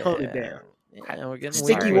need y'all to tone it down. Yeah, we're getting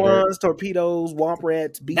sticky ones, torpedoes, womp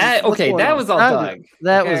rats, beef. That was all Doug.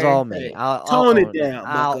 That was all me. I'll tone it down.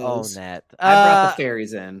 I'll own that. I brought the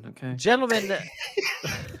fairies in. Okay, gentlemen.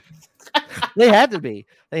 They had to be.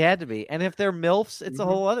 And if they're MILFs, it's a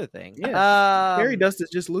whole other thing. Yeah. Fairy dust is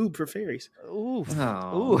just lube for fairies. Ooh.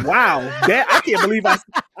 Wow. I can't believe I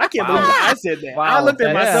said that. Wow. I looked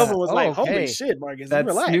at myself and was like, holy shit, Marcus.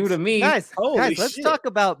 That's new to me. Guys, let's talk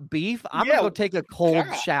about beef. I'm going to go take a cold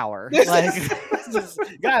shower. Guys,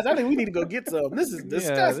 I think we need to go get some. This is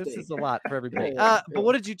disgusting. This is a lot for everybody. But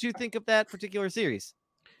what did you two think of that particular series?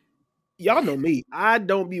 Y'all know me. I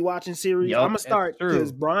don't be watching series. I'm gonna start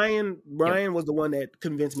because Brian was the one that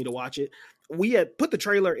convinced me to watch it. We had put the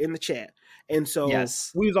trailer in the chat, and so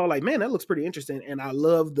we was all like, "Man, that looks pretty interesting." And I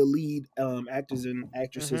love the lead actors and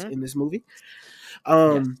actresses in this movie.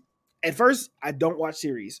 At first, I don't watch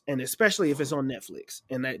series, and especially if it's on Netflix.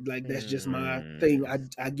 And that's just my thing.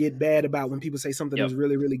 I get bad about when people say something is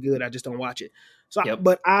really, really good. I just don't watch it. So,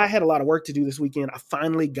 but I had a lot of work to do this weekend. I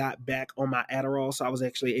finally got back on my Adderall, so I was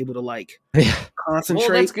actually able to concentrate.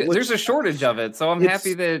 Well, that's good. There's a shortage of it, so I'm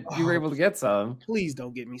happy that you were able to get some. Please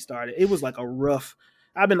don't get me started. It was like a rough.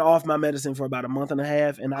 I've been off my medicine for about a month and a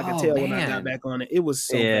half, and I could tell when I got back on it. It was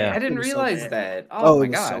so bad. I didn't realize that. Oh my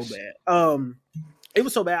gosh, it was so bad. It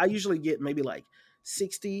was so bad. I usually get maybe like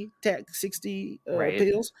 60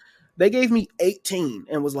 pills. They gave me 18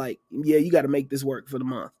 and was like, "Yeah, you got to make this work for the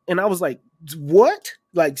month." And I was like, "What?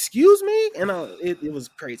 Like, excuse me?" And it was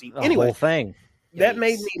crazy. Anyway, whole thing. that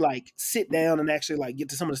made me like sit down and actually like get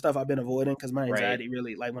to some of the stuff I've been avoiding because my anxiety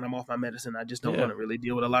really, like when I'm off my medicine, I just don't want to really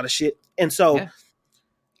deal with a lot of shit. And so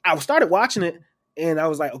I started watching it and I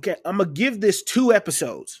was like, okay, I'm gonna give this 2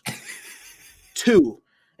 episodes. 2.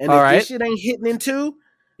 And if this shit ain't hitting in 2,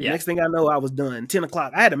 next thing I know, I was done. 10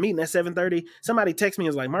 o'clock. I had a meeting at 7:30. Somebody texted me and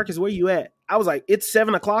was like, Marcus, where you at? I was like, it's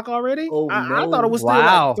 7 o'clock already? I thought it was still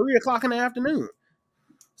like 3 o'clock in the afternoon.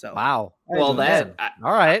 So Well, all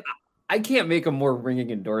right. I can't make a more ringing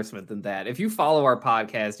endorsement than that. If you follow our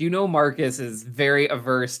podcast, you know Marcus is very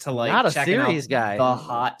averse to like not a checking series out guy. The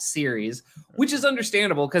hot series, which is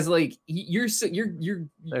understandable because like you're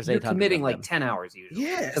committing like 10 hours usually.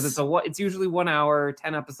 Because it's usually 1 hour,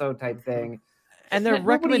 10 episode type thing. And their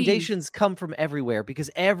recommendations come from everywhere because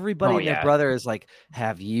everybody and their brother is like,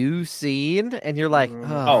 have you seen? And you're like,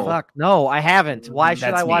 fuck, no, I haven't. Why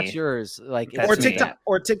should I watch yours? Like,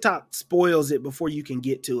 or TikTok spoils it before you can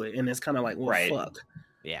get to it. And it's kind of like, well, fuck.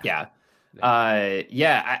 Yeah.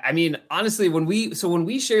 I mean, honestly, when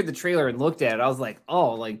we shared the trailer and looked at it, I was like,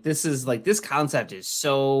 oh, like this concept is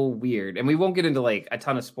so weird. And we won't get into like a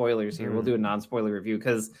ton of spoilers here. We'll do a non-spoiler review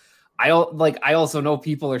because I also know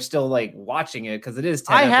people are still like watching it because it is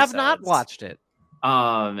 10 episodes. Have not watched it.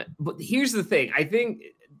 But here's the thing. I think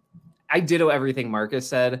I ditto everything Marcus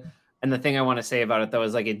said. And the thing I want to say about it though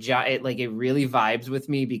is like it really vibes with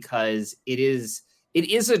me because it is a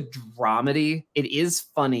dramedy. It is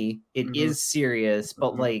funny. It is serious,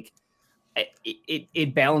 but like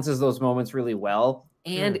it balances those moments really well.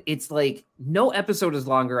 And it's like no episode is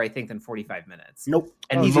longer, I think, than 45 minutes. Nope.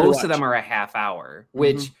 And most of them are a half hour,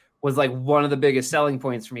 which was like one of the biggest selling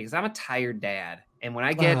points for me because I'm a tired dad. And when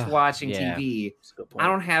I get to watching TV, I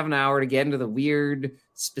don't have an hour to get into the weird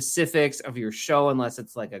specifics of your show unless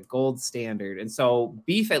it's like a gold standard. And so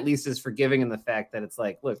Beef at least is forgiving in the fact that it's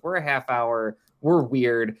like, look, we're a half hour. We're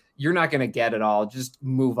weird. You're not going to get it all. Just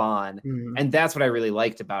move on. And that's what I really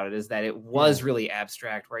liked about it is that it was really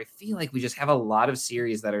abstract where I feel like we just have a lot of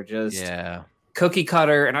series that are just cookie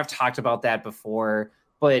cutter. And I've talked about that before.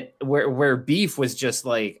 But where Beef was just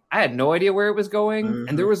like, I had no idea where it was going.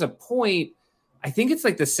 And there was a point, I think it's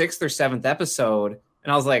like the 6th or 7th episode.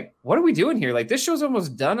 And I was like, what are we doing here? Like this show's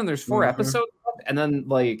almost done and there's 4 episodes left. And then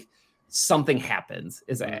like something happens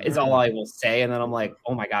is all I will say. And then I'm like,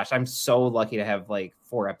 oh my gosh, I'm so lucky to have like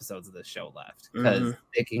 4 episodes of this show left because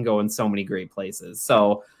it can go in so many great places.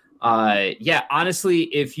 So honestly,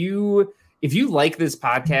 if you like this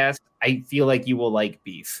podcast, I feel like you will like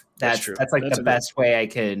Beef. That's true. That's like the best way I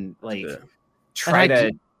can like try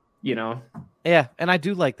to, Yeah, and I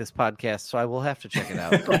do like this podcast, so I will have to check it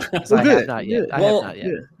out. I have not yet.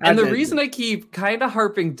 And the reason I keep kind of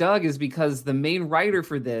harping Doug is because the main writer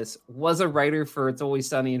for this was a writer for It's Always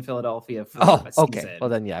Sunny in Philadelphia. Okay. Well,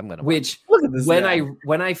 then I'm gonna. Which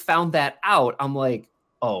when I found that out, I'm like,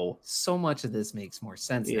 oh, so much of this makes more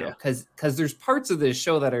sense now because there's parts of this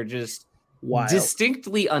show that are just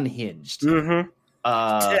distinctly unhinged.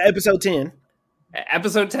 Episode 10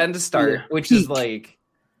 to start, which is like.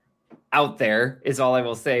 Out there is all I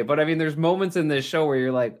will say. But I mean, there's moments in this show where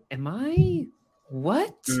you're like,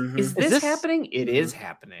 what? Is this happening? It is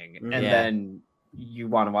happening. And then you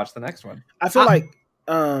want to watch the next one. I feel like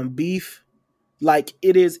Beef, like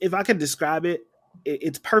it is, if I could describe it,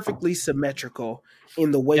 it's perfectly symmetrical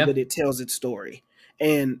in the way that it tells its story.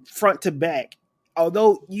 And front to back,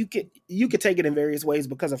 although you could take it in various ways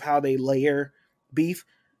because of how they layer Beef.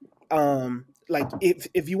 Like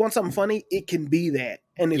if you want something funny, it can be that.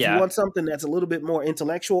 And if you want something that's a little bit more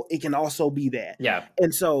intellectual, it can also be that. Yeah.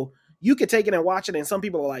 And so you could take it and watch it. And some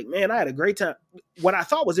people are like, man, I had a great time. What I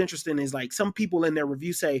thought was interesting is like some people in their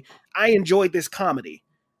review say, I enjoyed this comedy.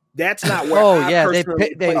 That's not where they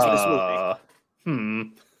place this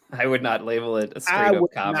movie. I would not label it a straight up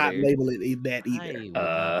comedy. I would not label it that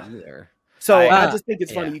either. So I just think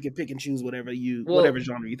it's funny you can pick and choose whatever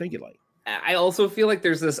genre you think you like. I also feel like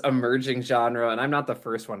there's this emerging genre, and I'm not the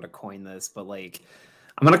first one to coin this, but like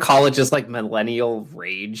I'm gonna call it just like millennial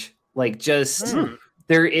rage. Like just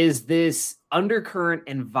there is this undercurrent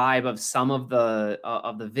and vibe of some of the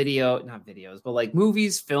not videos, but like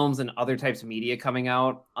movies, films, and other types of media coming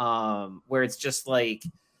out, where it's just like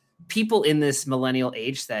people in this millennial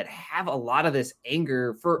age that have a lot of this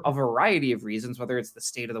anger for a variety of reasons, whether it's the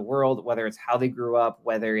state of the world, whether it's how they grew up,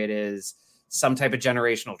 whether it is some type of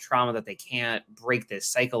generational trauma that they can't break this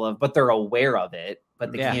cycle of, but they're aware of it,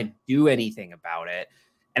 but they can't do anything about it.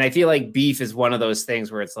 And I feel like Beef is one of those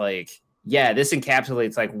things where it's like, this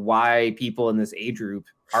encapsulates like why people in this age group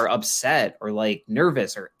are upset or like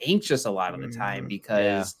nervous or anxious a lot of the time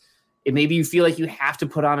because it maybe you feel like you have to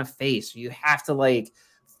put on a face, or you have to like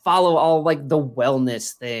follow all like the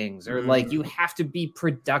wellness things, or like you have to be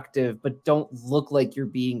productive but don't look like you're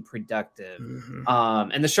being productive.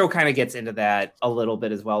 And the show kind of gets into that a little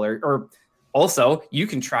bit as well, or also you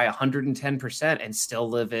can try 110% and still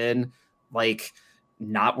live in like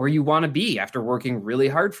not where you want to be after working really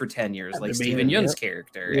hard for 10 years, like Steven Yeun's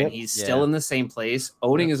character. And he's still in the same place,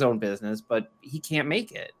 owning his own business, but he can't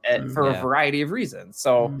make it for a variety of reasons.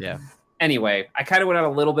 So anyway, I kind of went on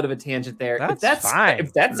a little bit of a tangent there. That's fine.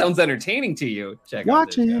 If that sounds entertaining to you,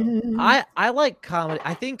 watch it. I like comedy.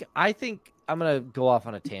 I think I'm gonna go off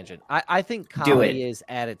on a tangent. I think comedy is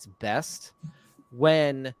at its best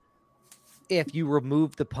when, if you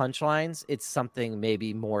remove the punchlines, it's something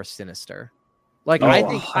maybe more sinister. Like I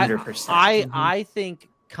think 100%. I think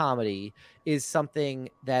comedy is something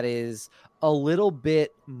that is a little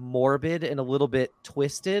bit morbid and a little bit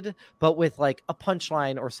twisted, but with like a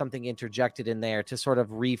punchline or something interjected in there to sort of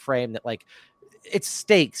reframe that, like it's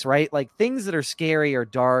stakes, right? Like things that are scary or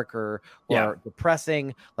dark or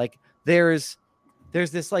depressing. Like there's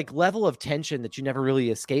this like level of tension that you never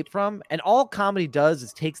really escape from. And all comedy does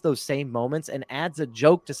is takes those same moments and adds a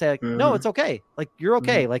joke to say like, no, it's okay. Like you're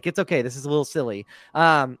okay. Like it's okay. This is a little silly.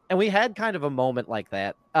 And we had kind of a moment like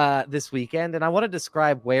that this weekend. And I want to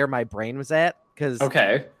describe where my brain was at.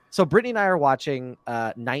 So Brittany and I are watching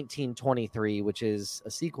 1923, which is a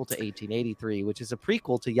sequel to 1883, which is a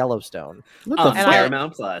prequel to Yellowstone. On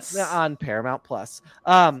Paramount Plus. On Paramount Plus.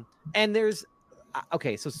 And there's,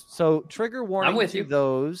 okay, so trigger warning to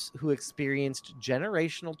those who experienced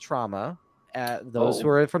generational trauma, those who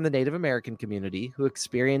are from the Native American community who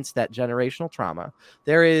experienced that generational trauma.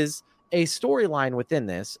 There is a storyline within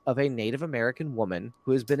this of a Native American woman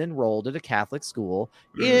who has been enrolled at a Catholic school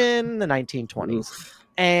in the 1920s.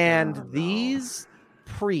 And these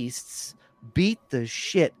priests beat the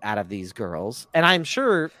shit out of these girls. And I'm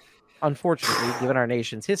sure, unfortunately, given our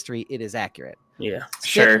nation's history, it is accurate. Yeah,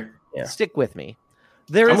 Stick with me.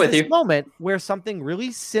 There is this moment where something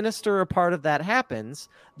really sinister a part of that happens.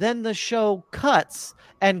 Then the show cuts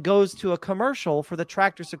and goes to a commercial for the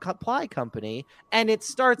Tractor Supply Company. And it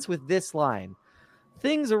starts with this line: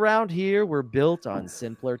 "Things around here were built on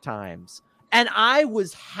simpler times." And I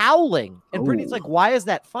was howling. And Brittany's like, "Why is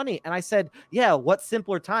that funny?" And I said, "Yeah, what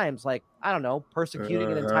simpler times? Like, I don't know,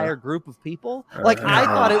 persecuting an entire group of people." Like, I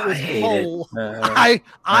thought it was full. I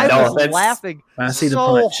was laughing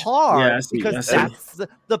so hard because that's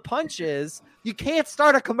the punch is you can't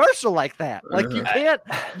start a commercial like that. Like,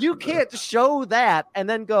 you can't show that and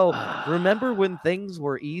then go, "Remember when things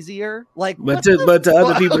were easier?" Like, but to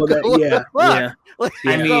other people that Like,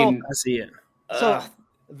 I mean, I see it. So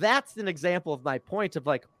that's an example of my point of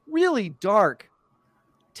like really dark,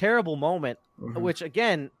 terrible moment, which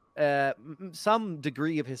again, some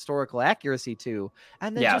degree of historical accuracy to,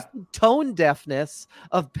 and then just the tone deafness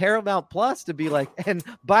of Paramount Plus to be like, and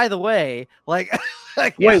by the way, like,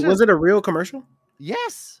 wait, was it a real commercial?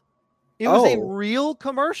 Yes. It was a real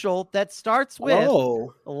commercial that starts with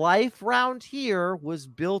 "Life round here was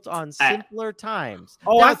built on simpler times."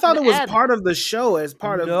 I thought it was part of the show as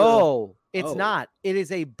part of the... It's not. It is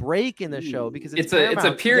a break in the show because it's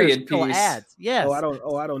a period piece. Ads. Yes. I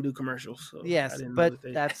don't do commercials. So yes, but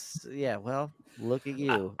that's well, look at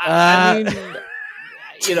you. I mean,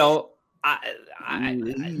 you know,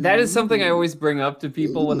 that is something I always bring up to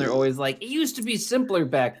people when they're always like, "It used to be simpler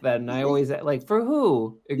back then." And I always like, for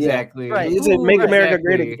who exactly? Yeah, right. Is it Make America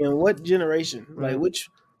Great Again? What generation? Like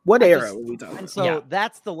what era are we talking about? And so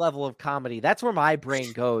that's the level of comedy. That's where my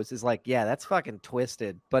brain goes, is like, yeah, that's fucking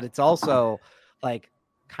twisted, but it's also like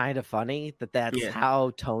kind of funny that's how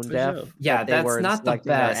tone deaf. Sure. Yeah, that's not the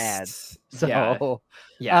best. Ads. So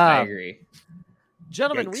I agree.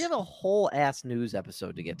 Gentlemen, we have a whole ass news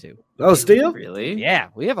episode to get to. Oh, still? Really? Yeah,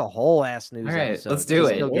 we have a whole ass news episode. Let's do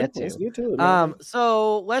it. Let's get to it.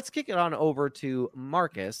 So let's kick it on over to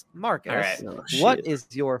Marcus. Marcus, what is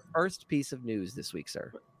your first piece of news this week,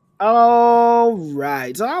 sir? All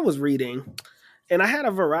right. So I was reading, and I had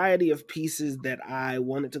a variety of pieces that I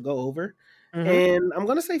wanted to go over, and I'm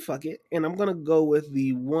gonna say fuck it, and I'm gonna go with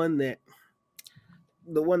the one that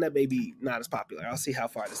may be not as popular. I'll see how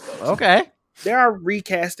far this goes. Okay. There are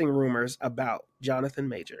recasting rumors about Jonathan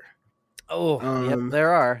Major. Yep,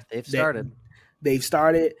 there are. They've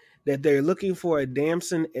started that they're looking for a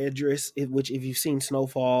Damson Idris, which if you've seen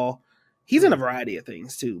Snowfall. He's in a variety of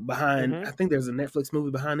things too. Behind, I think there's a Netflix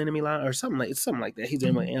movie, Behind Enemy Line, or something like that. He's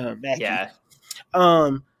in back. Yeah.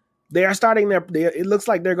 They are starting it looks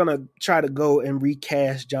like they're gonna try to go and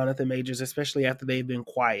recast Jonathan Majors, especially after they've been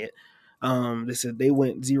quiet. They said they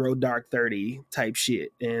went 0 Dark 30 type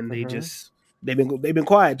shit, and they've been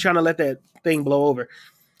quiet, trying to let that thing blow over.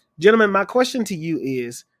 Gentlemen, my question to you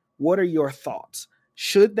is: What are your thoughts?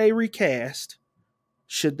 Should they recast?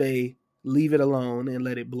 Should they leave it alone and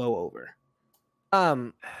let it blow over?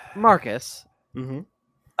 Marcus, mm-hmm.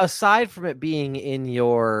 aside from it being in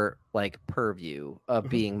your like purview of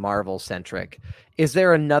being Marvel centric, is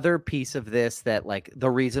there another piece of this that like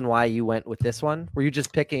the reason why you went with this one? Were you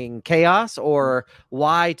just picking chaos, or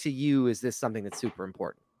why to you is this something that's super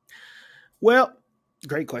important? Well,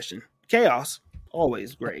 great question. Chaos,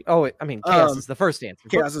 always great. Oh, I mean, chaos is the first answer.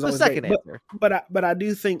 Chaos is always the second answer. But I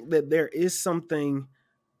do think that there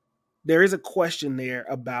is a question there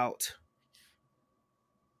about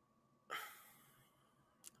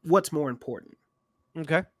what's more important.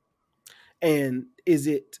 Okay. And is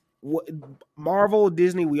it what Marvel,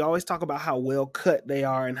 Disney, we always talk about how well cut they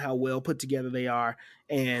are and how well put together they are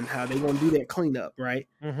and how they want to do that cleanup, right?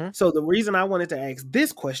 Mm-hmm. So the reason I wanted to ask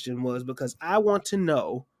this question was because I want to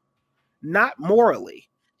know, not morally.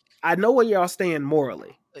 I know where y'all stand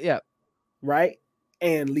morally. Yeah. Right?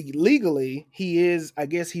 And legally, I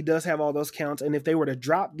guess he does have all those counts. And if they were to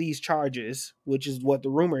drop these charges, which is what the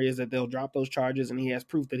rumor is, that they'll drop those charges and he has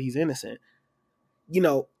proof that he's innocent,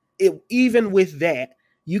 even with that,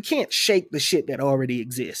 you can't shake the shit that already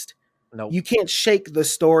exists. No, you can't shake the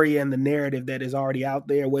story and the narrative that is already out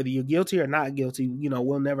there, whether you're guilty or not guilty.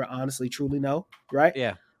 We'll never honestly truly know. Right.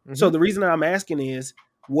 Yeah. Mm-hmm. So the reason I'm asking is,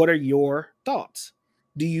 what are your thoughts?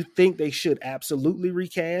 Do you think they should absolutely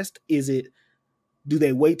recast? Do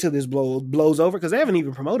they wait till this blows over? Because they haven't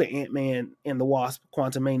even promoted Ant-Man and the Wasp: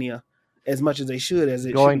 Quantumania as much as they should, as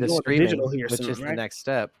it going should to be streaming, digital here which soon, is right? the next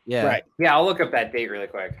step. Yeah. Right. Yeah, I'll look up that date really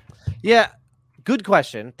quick. Yeah. Good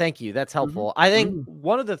question. Thank you. That's helpful. I think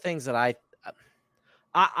one of the things that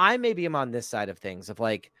I maybe am on this side of things of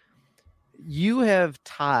like, you have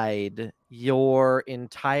tied your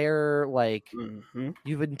entire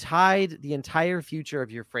you've tied the entire future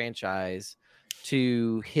of your franchise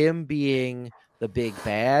to him being the big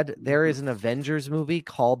bad. There is an Avengers movie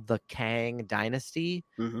called The Kang Dynasty.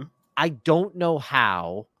 I don't know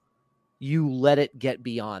how you let it get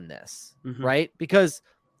beyond this, right? Because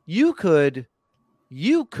you could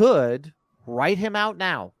write him out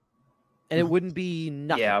now and it wouldn't be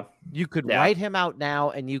nothing. Yeah. You could write him out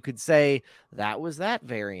now and you could say that was that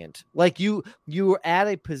variant. Like you were at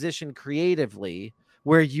a position creatively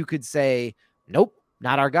where you could say, nope,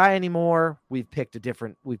 not our guy anymore. We've picked a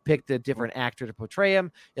different actor to portray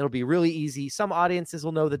him. It'll be really easy. Some audiences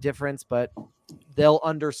will know the difference, but they'll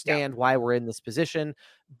understand why we're in this position.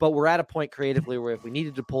 But we're at a point creatively where if we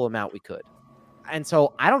needed to pull him out, we could. And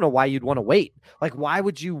so I don't know why you'd want to wait. Like, why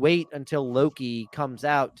would you wait until Loki comes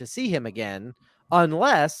out to see him again?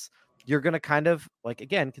 Unless you're going to kind of, like,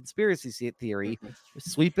 again, conspiracy theory,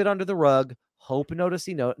 sweep it under the rug, hope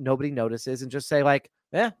nobody notices, and just say, like,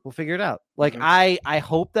 we'll figure it out. Like, I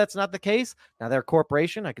hope that's not the case. Now, they're a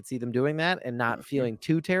corporation. I could see them doing that and not feeling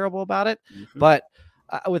too terrible about it. But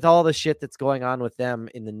with all the shit that's going on with them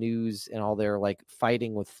in the news and all their, like,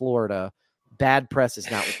 fighting with Florida, bad press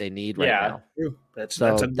is not what they need right now. That's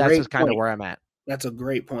just kind of where I'm at. That's a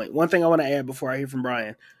great point. One thing I want to add before I hear from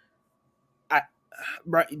Brian.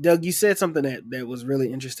 Doug, you said something that was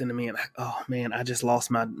really interesting to me, and I just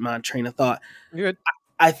lost my train of thought. You're good.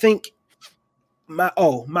 I think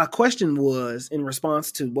my question was in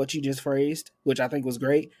response to what you just phrased, which I think was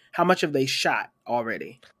great. How much have they shot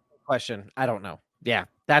already? Question. I don't know. Yeah,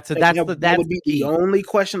 that would be the only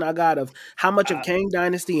question I got of how much of Kang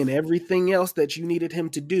Dynasty and everything else that you needed him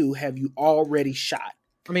to do have you already shot?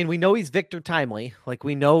 I mean, we know he's Victor Timely. Like,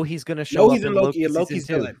 we know he's going to show up in Loki. Loki's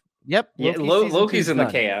done. Yep. Loki's in the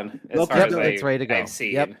can. It's ready to go. I've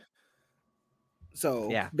seen. Yep. So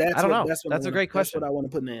yeah, I don't know. That's a great question. That's what I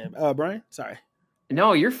want to put in. Brian, sorry.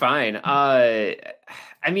 No, you're fine.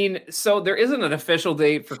 I mean, so there isn't an official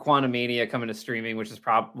date for Quantumania coming to streaming, which is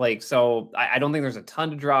so I don't think there's a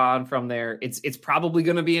ton to draw on from there. It's probably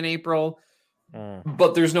going to be in April,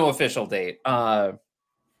 but there's no official date. I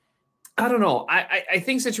don't know. I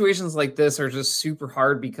think situations like this are just super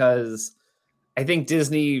hard because I think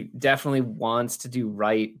Disney definitely wants to do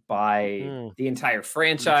right by the entire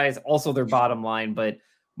franchise, also their bottom line, but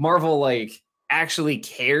Marvel actually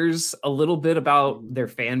cares a little bit about their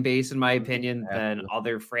fan base, in my opinion, than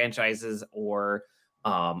other franchises or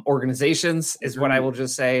organizations, is what I will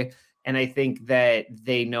just say. And I think that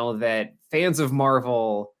they know that fans of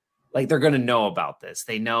Marvel, they're going to know about this.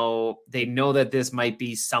 They know that this might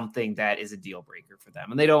be something that is a deal breaker for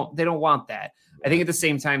them, and they don't want that. I think at the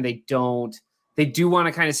same time, they do want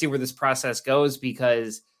to kind of see where this process goes,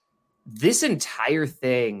 because this entire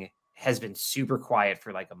thing has been super quiet for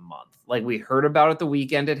a month. We heard about it the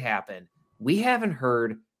weekend it happened. We haven't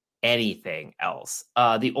heard anything else.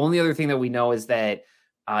 The only other thing that we know is that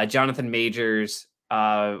Jonathan Majors,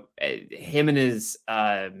 him and his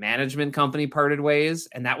management company parted ways,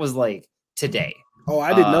 and that was like today. Oh,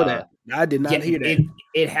 I didn't know that. I did not hear that.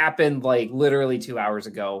 It happened like literally 2 hours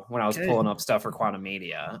ago when I was pulling up stuff for Quantum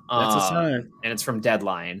Media. That's a sign, and it's from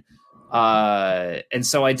Deadline. And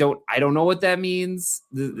so I don't know what that means.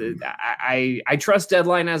 I trust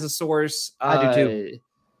Deadline as a source. I do too.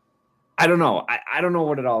 I don't know. I don't know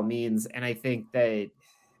what it all means, and I think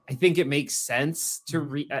it makes sense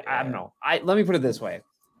to I don't know. Let me put it this way.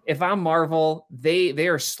 If I'm Marvel, they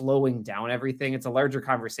are slowing down everything. It's a larger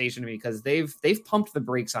conversation to me because they've pumped the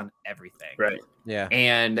brakes on everything. Right. Yeah.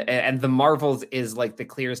 And the Marvels is like the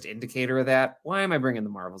clearest indicator of that. Why am I bringing the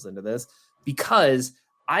Marvels into this? Because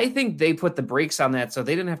I think they put the brakes on that so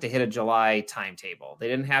they didn't have to hit a July timetable. They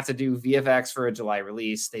didn't have to do VFX for a July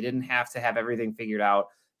release. They didn't have to have everything figured out.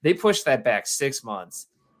 They pushed that back 6 months.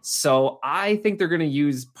 So I think they're going to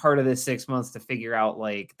use part of this 6 months to figure out,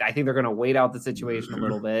 like, I think they're going to wait out the situation a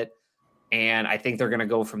little bit. And I think they're going to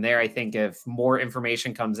go from there. I think if more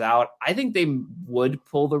information comes out, I think they would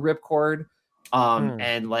pull the ripcord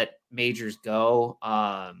and let Majors go.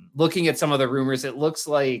 Looking at some of the rumors, it looks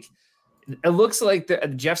like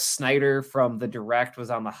Jeff Snyder from The Direct was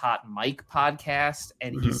on the Hot Mic podcast.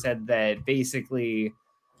 And he said that basically,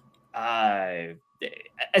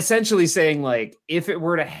 essentially saying, like, if it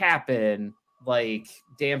were to happen, like,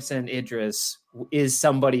 Damson Idris is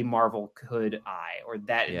somebody Marvel could eye, or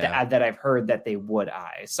that I've heard that they would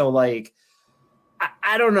eye. So, like,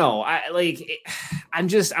 I don't know.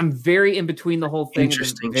 I'm very in between the whole thing at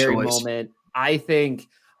this very moment. I think,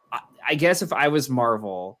 I guess if I was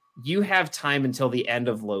Marvel, you have time until the end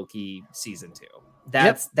of Loki season 2.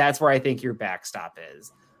 That's where I think your backstop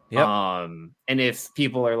is. Yep. And if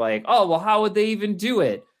people are like, oh, well, how would they even do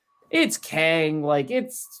it? It's Kang, like,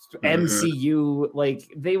 it's MCU,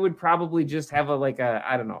 like, they would probably just have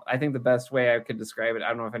I don't know. I think the best way I could describe it, I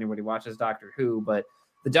don't know if anybody watches Doctor Who, but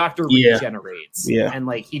the Doctor regenerates. Yeah. And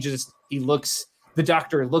like, the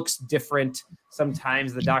Doctor looks different.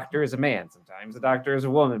 Sometimes the Doctor is a man, sometimes the Doctor is a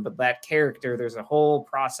woman, but that character, there's a whole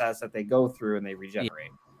process that they go through and they regenerate.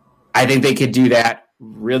 Yeah. I think they could do that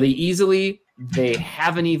really easily. They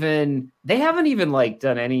haven't even like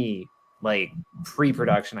done any like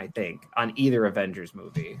pre-production, I think, on either Avengers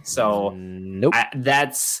movie. So nope. I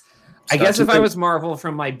guess if I was Marvel,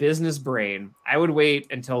 from my business brain, I would wait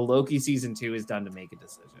until Loki season 2 is done to make a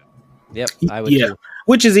decision. Yep, I would too.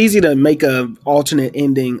 Which is easy to make a alternate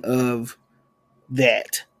ending of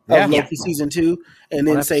that of Loki season 2, and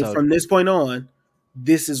then say from this point on,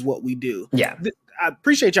 this is what we do. Yeah. I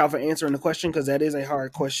appreciate y'all for answering the question, because that is a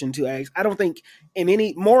hard question to ask. I don't think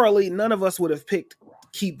morally, none of us would have picked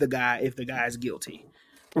keep the guy if the guy's guilty.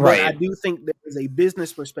 Right. But I do think there is a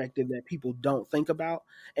business perspective that people don't think about.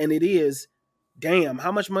 And it is, damn,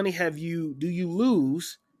 how much money do you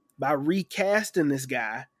lose by recasting this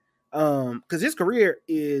guy? Because his career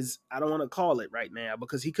is, I don't want to call it right now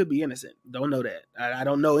because he could be innocent. Don't know that. I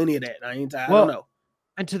don't know any of that. I don't know.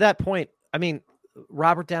 And to that point, I mean,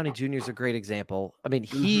 Robert Downey Jr. is a great example. I mean,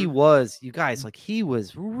 he was, you guys, like, he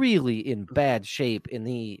was really in bad shape in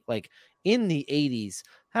the 80s.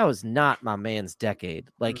 That was not my man's decade.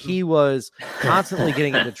 Like, he was constantly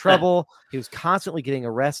getting into trouble. He was constantly getting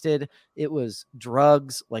arrested. It was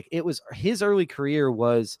drugs. Like, it was, his early career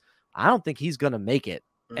was, I don't think he's going to make it.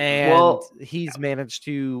 And he's managed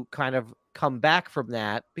to kind of come back from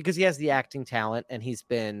that because he has the acting talent and he's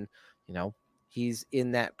been, he's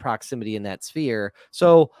in that proximity, in that sphere.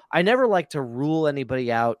 So I never like to rule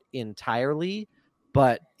anybody out entirely,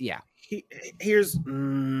 but yeah. Here's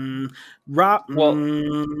Rob.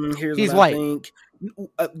 Here's he's what white. I think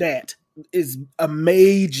that is a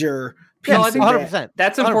major piece. No, I think 100%.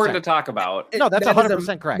 That's important to talk about. No, that's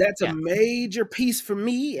 100% correct. That's a major piece for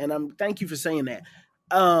me, and thank you for saying that.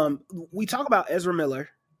 We talk about Ezra Miller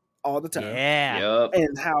all the time,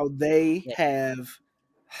 and how they have.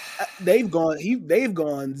 They've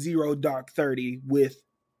gone zero dark 30 with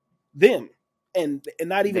them, and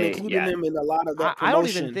not even including them in a lot of that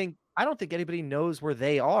promotion. I don't think anybody knows where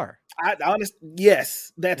they are.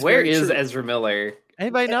 Yes, that's where is true. Ezra Miller?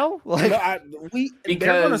 Anybody know? They're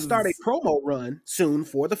going to start a promo run soon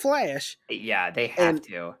for the Flash. Yeah, they have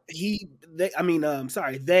to. They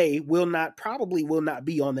probably will not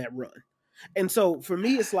be on that run, and so for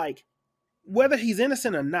me, it's like whether he's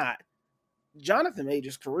innocent or not, Jonathan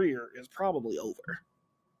Major's career is probably over.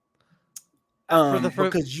 For the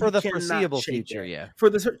foreseeable future, that. For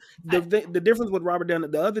the difference with Robert Downey,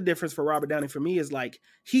 the other difference for Robert Downey for me is like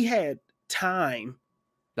he had time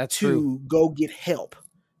That's to true. Go get help.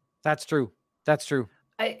 That's true.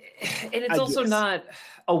 It's also not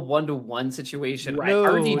a 1-to-1 situation. Right.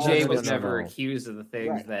 RDJ was never accused of the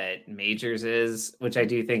things that Majors is, which I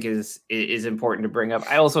do think is important to bring up.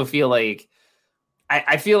 I also feel like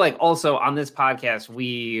I feel like also on this podcast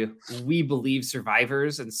we believe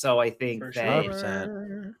survivors, and so I think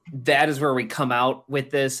that is where we come out with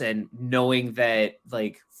this, and knowing that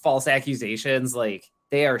like false accusations, like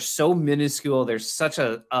they are so minuscule. There's such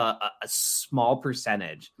a small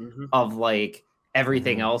percentage of like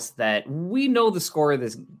everything else that we know the score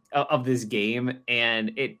of this game,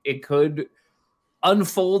 and it could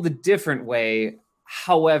unfold a different way.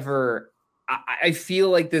 However, I feel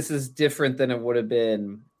like this is different than it would have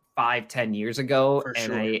been 5-10 years ago.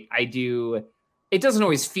 I do. It doesn't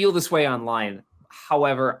always feel this way online.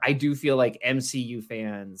 However, I do feel like MCU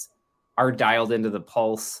fans are dialed into the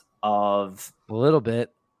pulse of a little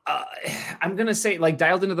bit. I'm going to say like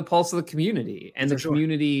dialed into the pulse of the community, and the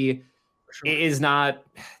community is not,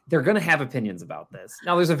 they're going to have opinions about this.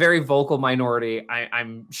 Now there's a very vocal minority.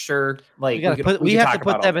 I'm sure like we have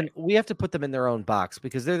to put them in their own box,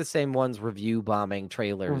 because they're the same ones review bombing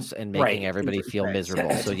trailers and making everybody feel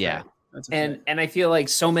miserable. So yeah. And I feel like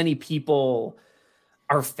so many people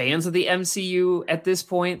are fans of the MCU at this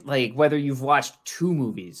point, like whether you've watched 2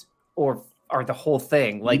 movies or the whole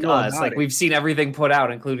thing, like us, like we've seen everything put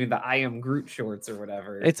out, including the I Am Groot shorts or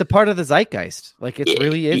whatever. It's a part of the zeitgeist. Like it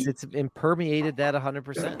really is. It's impermeated that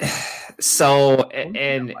 100%. So,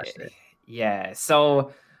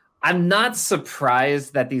 so I'm not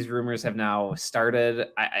surprised that these rumors have now started.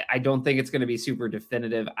 I don't think it's going to be super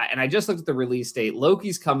definitive. And I just looked at the release date.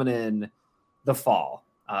 Loki's coming in the fall.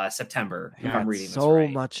 September, if I'm reading this right.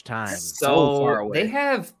 So much time. So far away. They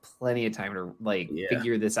have plenty of time to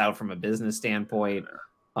figure this out from a business standpoint.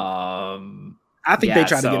 I think they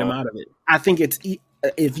try to get him out of it. I think it's,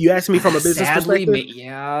 if you ask me from a business perspective,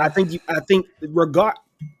 I think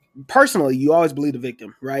personally, you always believe the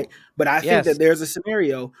victim, right? But I think that there's a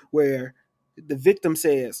scenario where the victim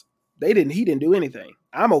says he didn't do anything.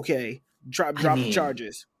 I'm okay. Drop the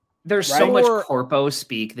charges. There's so much corpo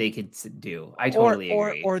speak they could do. I totally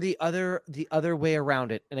agree. Or the other way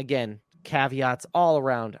around it. And again, caveats all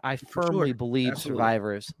around. I firmly believe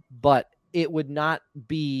survivors, but it would not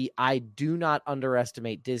be. I do not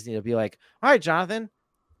underestimate Disney to be like, all right, Jonathan,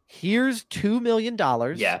 here's $2 million.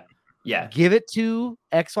 Yeah. Give it to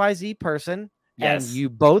XYZ person. And you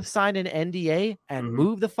both sign an NDA and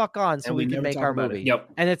move the fuck on so we can make our movie. Yep.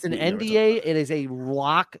 And it's an NDA. It is a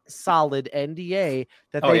rock solid NDA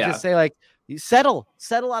that they just say, like, you settle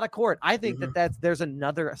out of court. I think there's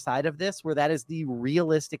another side of this where that is the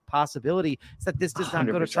realistic possibility, is that this does not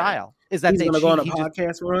go to trial. Is that he's going to go on a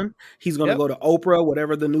podcast run? He's going to go to Oprah,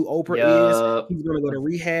 whatever the new Oprah is. He's going to go to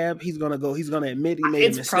rehab. He's going to admit he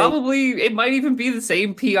made a mistake. It might even be the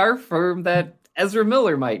same PR firm that Ezra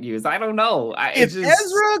Miller might use. I don't know.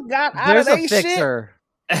 Ezra got out of their shit,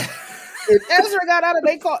 if Ezra got out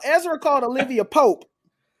of Ezra called Olivia Pope.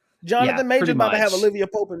 Jonathan Majors about to have Olivia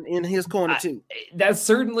Pope in his corner too. That's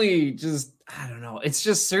certainly just, I don't know. It's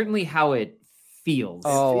just certainly how it feels.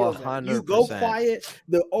 Oh, 100%. You go quiet,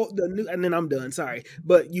 the new, and then I'm done. Sorry,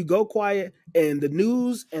 but you go quiet, and the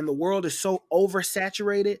news and the world is so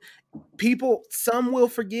oversaturated. People, some will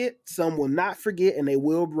forget, some will not forget, and they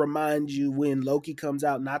will remind you when Loki comes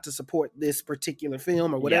out not to support this particular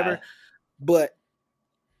film or whatever. But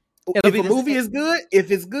if a movie is good, if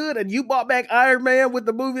it's good, and you bought back Iron Man with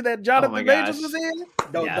the movie that Jonathan Majors was in,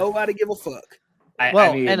 don't nobody give a fuck.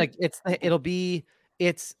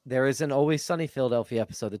 There is an Always Sunny Philadelphia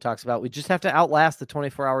episode that talks about we just have to outlast the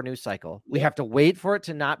 24-hour news cycle. We have to wait for it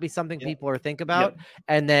to not be something people are think about,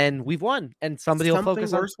 and then we've won, and something will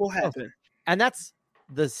focus on. Will happen. And that's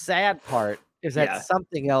the sad part, is that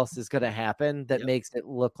something else is going to happen that makes it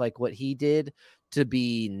look like what he did to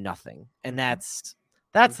be nothing, and that's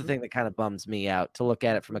the thing that kind of bums me out, to look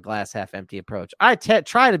at it from a glass half empty approach. I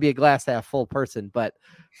try to be a glass half full person, but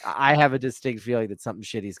I have a distinct feeling that something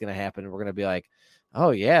shitty is going to happen, and we're going to be like,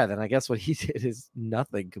 oh yeah, then I guess what he did is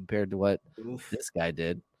nothing compared to what this guy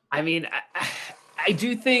did. I mean, I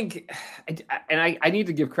do think, and I need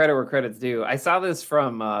to give credit where credit's due. I saw this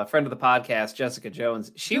from a friend of the podcast, Jessica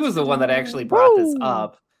Jones. She was the one that actually brought this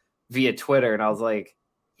up via Twitter, and I was like,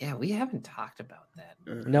 yeah, we haven't talked about that.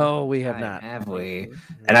 No, we have not. Have we?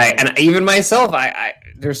 And even myself, I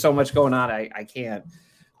there's so much going on. I can't.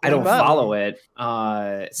 I don't follow it.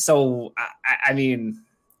 So I mean,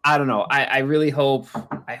 I don't know. I really hope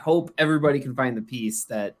everybody can find the peace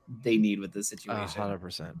that they need with this situation.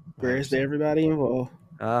 100%. Prayers to everybody involved.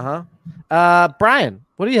 Brian,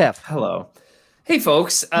 what do you have? Hello. Hey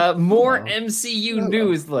folks, more MCU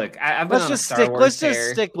news. Look, I've been on a Star Wars let's just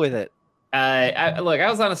stick with it. Look, I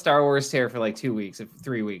was on a Star Wars tear for like 2 weeks,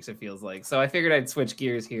 3 weeks, it feels like. So I figured I'd switch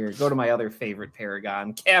gears here, go to my other favorite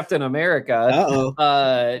Paragon, Captain America.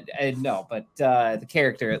 The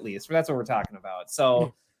character at least. That's what we're talking about.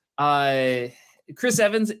 So Chris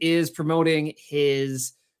Evans is promoting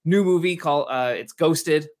his new movie called it's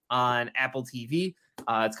Ghosted on Apple TV.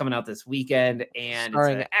 It's coming out this weekend, and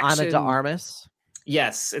starring it's action... Ana de Armas.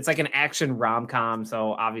 Yes, it's like an action rom-com,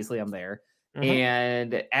 so obviously I'm there. Mm-hmm.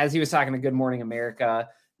 And as he was talking to Good Morning America,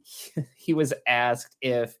 he was asked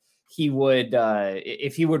if he would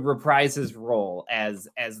reprise his role as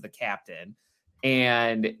the captain.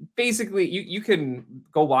 And basically, you can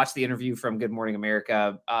go watch the interview from Good Morning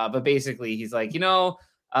America. But basically, he's like,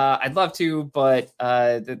 I'd love to, but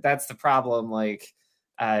that's the problem. Like,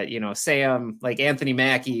 Sam, like Anthony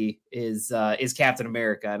Mackie is Captain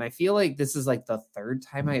America, and I feel like this is like the third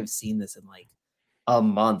time I have seen this in like a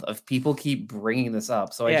month of people keep bringing this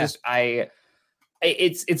up. So it's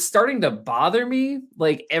starting to bother me.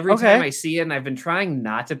 Like every time I see it, and I've been trying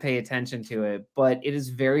not to pay attention to it, but it is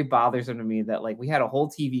very bothersome to me that like we had a whole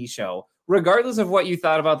TV show, regardless of what you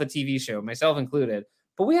thought about the TV show, myself included.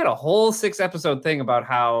 But we had a whole 6-episode thing about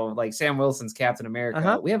how like Sam Wilson's Captain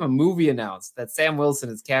America. We have a movie announced that Sam Wilson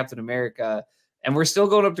is Captain America, and we're still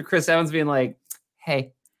going up to Chris Evans being like,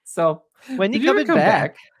 "Hey, so when you come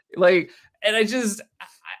back?" Like, and I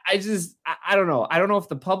don't know. I don't know if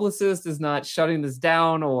the publicist is not shutting this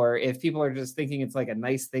down or if people are just thinking it's like a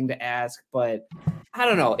nice thing to ask, but I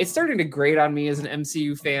don't know. It's starting to grate on me as an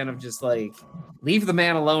MCU fan of just like, leave the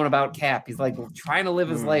man alone about Cap. He's like trying to live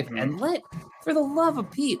his life, and for the love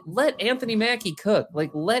of Pete, let Anthony Mackie cook.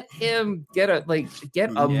 Like, let him get a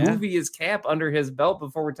movie as Cap under his belt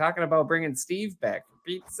before we're talking about bringing Steve back, for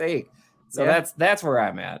Pete's sake. So that's where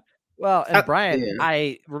I'm at. Well, and Brian,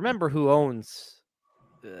 I remember who owns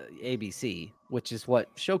ABC, which is what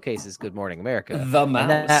showcases Good Morning America. The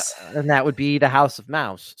Mouse. And that would be the House of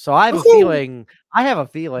Mouse. So I have a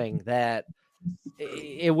feeling that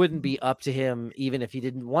it wouldn't be up to him even if he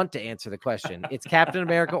didn't want to answer the question. It's Captain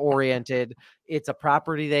America oriented. It's a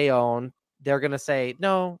property they own. They're going to say,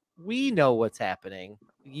 "No, we know what's happening.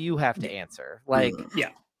 You have to answer." Like,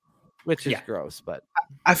 which is gross, but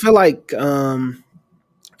I feel like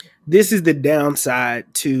this is the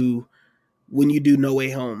downside to when you do No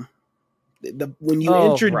Way Home. When you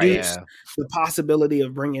introduce the possibility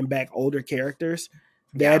of bringing back older characters,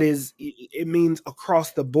 it means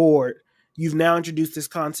across the board, you've now introduced this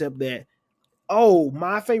concept that,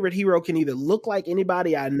 my favorite hero can either look like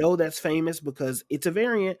anybody I know that's famous because it's a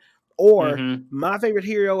variant, or my favorite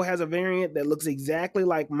hero has a variant that looks exactly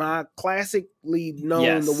like my classically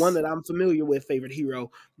known, the one that I'm familiar with, favorite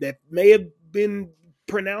hero that may have been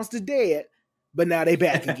pronounced as dead, but now they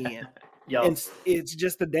back again. And it's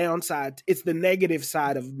just the downside. It's the negative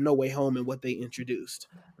side of No Way Home and what they introduced.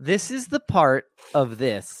 This is the part of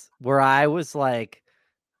this where I was like,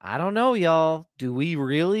 I don't know, y'all. Do we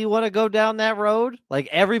really want to go down that road? Like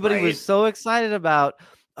everybody was so excited about,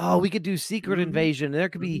 we could do Secret Invasion. There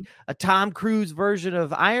could be a Tom Cruise version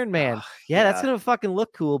of Iron Man. That's going to fucking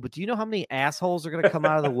look cool. But do you know how many assholes are going to come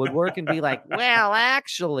out of the woodwork and be like, well,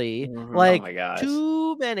 actually, like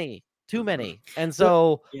too many. And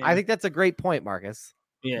so I think that's a great point, Marcus.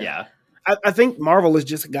 I think Marvel has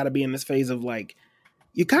just got to be in this phase of like,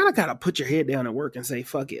 you kind of got to put your head down and work and say,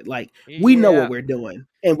 fuck it. Like, we know what we're doing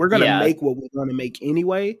and we're going to make what we're going to make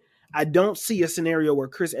anyway. I don't see a scenario where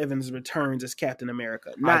Chris Evans returns as Captain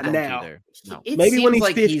America. Not now. No. Maybe when he's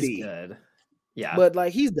like 50. He's good. Yeah. But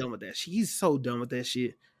like, he's done with that shit. He's so done with that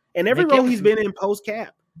shit. And every role he's been in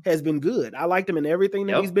post-Cap has been good. I liked him in everything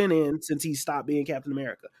that he's been in since he stopped being Captain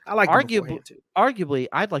America. I like him beforehand too. Arguably,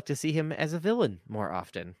 I'd like to see him as a villain more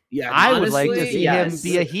often. Yeah, I would like to see him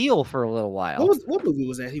be a heel for a little while. What movie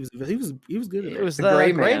was that? He was good in it. It was the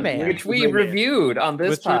Gray Man, which we reviewed on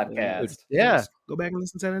this podcast. Go back and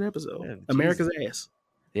listen to that episode. America's ass.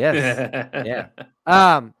 Yes.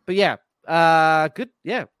 But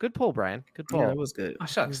good pull, Brian. Good pull. Yeah, it was good. Oh,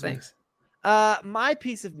 shucks, thanks. My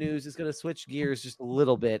piece of news is going to switch gears just a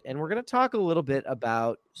little bit, and we're going to talk a little bit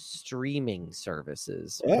about streaming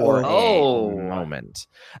services for a moment.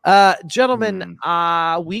 Gentlemen,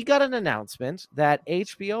 we got an announcement that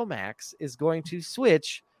HBO Max is going to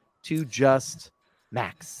switch to just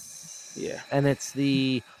Max. Yeah. And it's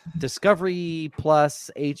the Discovery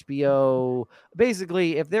Plus HBO.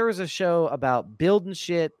 Basically, if there was a show about building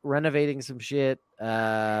shit, renovating some shit,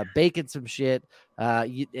 baking some shit,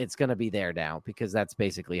 it's going to be there now because that's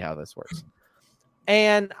basically how this works.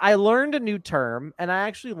 And I learned a new term, and I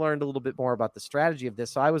actually learned a little bit more about the strategy of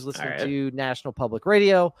this. So I was listening to National Public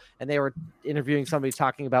Radio, and they were interviewing somebody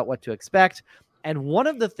talking about what to expect. And one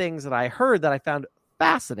of the things that I heard that I found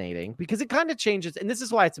fascinating, because it kind of changes, and this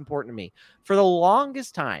is why it's important to me. For the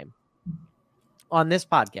longest time on this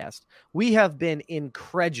podcast, we have been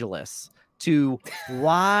incredulous to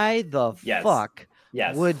why the fuck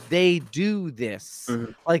would they do this?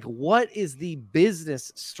 Like, what is the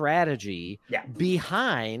business strategy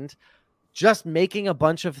behind just making a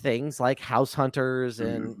bunch of things like House Hunters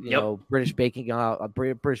and you know, British Bake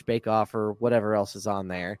Off or whatever else is on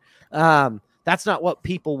there? That's not what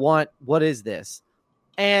people want. What is this?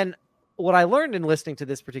 And what I learned in listening to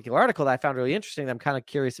this particular article that I found really interesting, that I'm kind of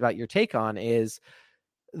curious about your take on, is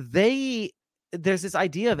there's this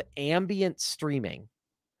idea of ambient streaming.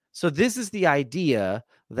 So this is the idea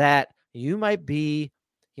that you might be,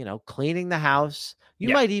 you know, cleaning the house. You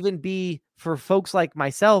might even be, for folks like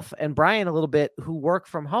myself and Brian a little bit who work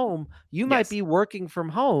from home, you might be working from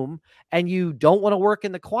home and you don't want to work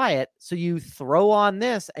in the quiet. So you throw on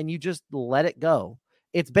this and you just let it go.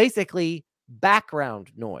 It's basically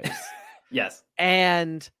background noise.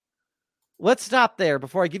 And let's stop there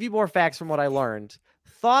before I give you more facts from what I learned.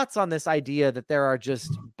 Thoughts on this idea that there are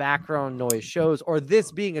just background noise shows, or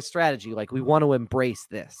this being a strategy, like we want to embrace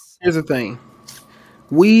this? Here's the thing.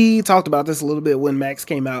 We talked about this a little bit when Max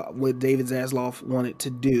came out, what David Zaslav wanted to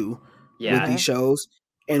do with these shows.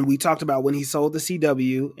 And we talked about when he sold the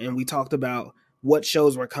CW, and we talked about what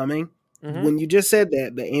shows were coming. When you just said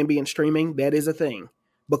that, the ambient streaming, that is a thing.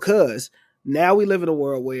 Because now we live in a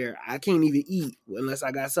world where I can't even eat unless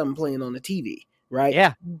I got something playing on the TV, right?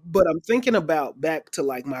 Yeah. But I'm thinking about back to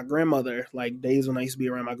like my grandmother, like days when I used to be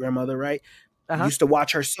around my grandmother, right? I used to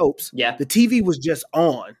watch her soaps. The TV was just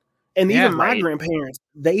on. And even my grandparents,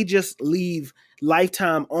 they just leave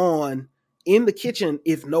Lifetime on in the kitchen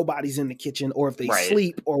if nobody's in the kitchen or if they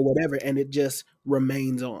sleep or whatever, and it just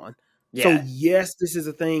remains on. So yes, this is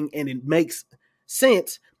a thing, and it makes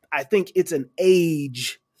sense. I think it's an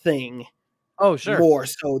age thing. Oh, sure. More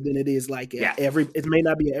so than it is like it may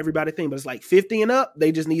not be an everybody thing, but it's like 50 and up,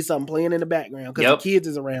 they just need something playing in the background because the kids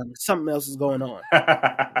is around. Something else is going on.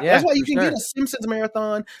 That's why you can get a Simpsons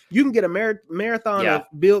marathon. You can get a marathon of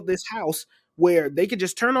Build This House where they could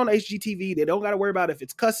just turn on HGTV. They don't got to worry about if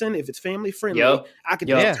it's cussing, if it's family friendly. I could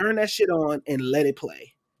just turn that shit on and let it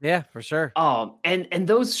play. Yeah, for sure. And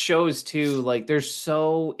those shows too, like they're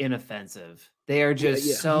so inoffensive. They are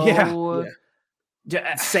just so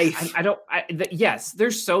safe. Yes,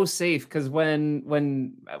 they're so safe because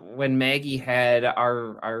when Maggie had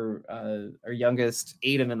our youngest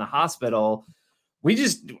Aiden in the hospital, we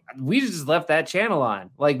just left that channel on.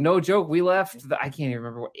 Like, no joke, we left I can't even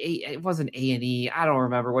remember what it wasn't A&E. I don't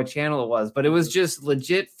remember what channel it was, but it was just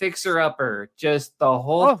legit Fixer Upper, just the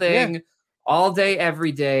whole thing. All day,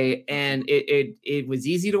 every day, and it was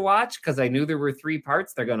easy to watch because I knew there were 3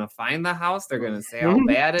 parts. They're gonna find the house. They're gonna say how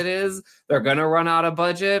bad it is. They're gonna run out of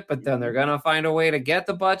budget, but then they're gonna find a way to get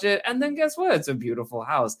the budget. And then guess what? It's a beautiful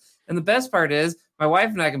house. And the best part is, my wife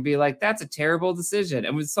and I can be like, "That's a terrible decision,"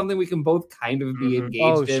 and it's something we can both kind of be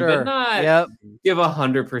engaged in, but not give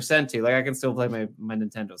 100% to. Like, I can still play my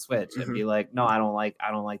Nintendo Switch and be like, "No, I don't like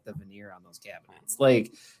the veneer on those cabinets."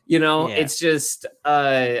 Like, you know, it's just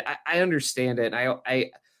I understand it.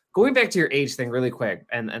 I going back to your age thing really quick,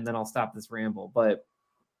 and then I'll stop this ramble. But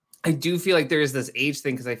I do feel like there is this age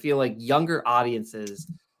thing because I feel like younger audiences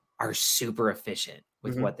are super efficient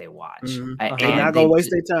with what they watch. They're not gonna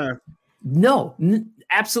waste their time. No,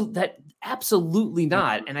 absolutely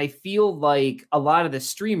not. And I feel like a lot of the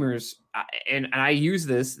streamers, and I use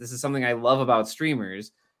this is something I love about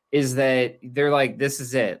streamers, is that they're like, this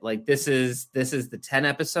is it. Like, this is the 10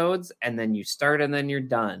 episodes, and then you start and then you're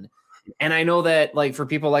done. And I know that, like, for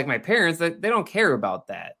people like my parents, that they don't care about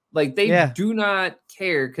that. Like, they do not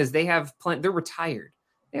care because they have they're retired.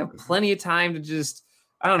 They have plenty of time to just,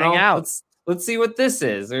 I don't know, let's see what this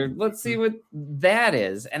is, or let's see what that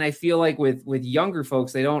is. And I feel like with younger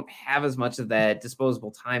folks, they don't have as much of that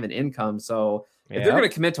disposable time and income. So if they're going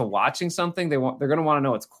to commit to watching something, they're going to want to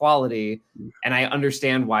know its quality. And I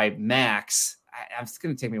understand why Max, it's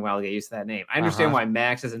going to take me a while to get used to that name. I understand why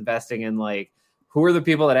Max is investing in, like, who are the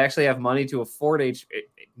people that actually have money to afford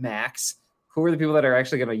Max? Who are the people that are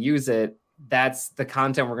actually going to use it? That's the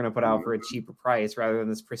content we're going to put out for a cheaper price, rather than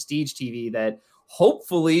this prestige TV that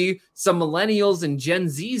hopefully some millennials and Gen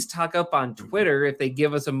Zs talk up on Twitter if they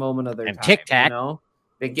give us a moment of their time. TikTok, you know,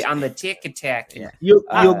 they get on the TikTok. You'll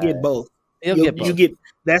get both. You get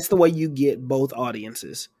that's the way you get both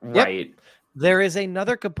audiences, right? Yep. There is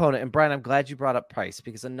another component, and Brian, I'm glad you brought up price,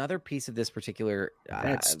 because another piece of this particular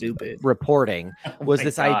reporting was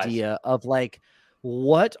this idea of, like,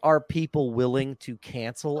 what are people willing to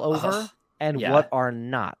cancel over and what are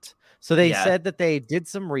not. So they said that they did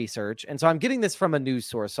some research. And so I'm getting this from a news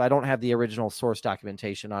source. So I don't have the original source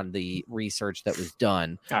documentation on the research that was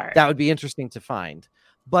done. That would be interesting to find.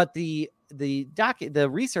 But the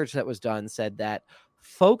research that was done said that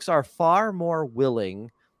folks are far more willing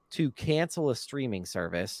to cancel a streaming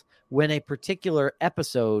service when a particular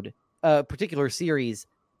episode, particular series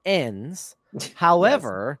ends.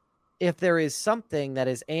 However, if there is something that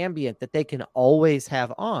is ambient that they can always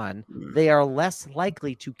have on, they are less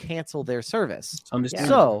likely to cancel their service.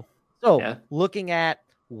 So looking at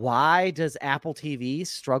why does Apple TV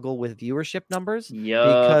struggle with viewership numbers?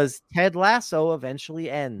 Because Ted Lasso eventually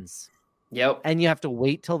ends. And you have to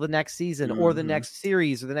wait till the next season or the next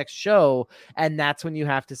series or the next show. And that's when you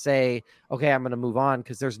have to say, okay, I'm going to move on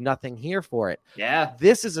because there's nothing here for it.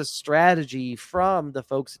 This is a strategy from the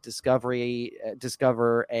folks at Discovery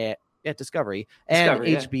and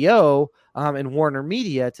HBO and Warner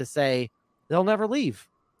Media to say they'll never leave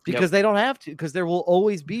because they don't have to, because there will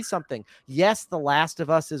always be something. Yes, The Last of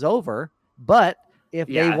Us is over, but if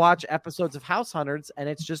they watch episodes of House Hunters and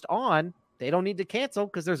it's just on, they don't need to cancel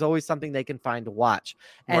because there's always something they can find to watch.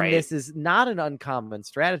 And this is not an uncommon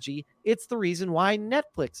strategy. It's the reason why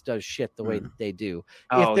Netflix does shit the way that they do.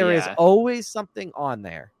 If there is always something on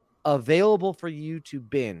there available for you to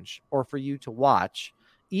binge or for you to watch,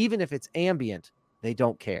 even if it's ambient, they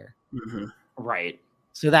don't care.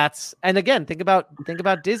 So that's, and again, think about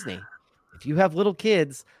Disney. If you have little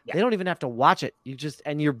kids, they don't even have to watch it.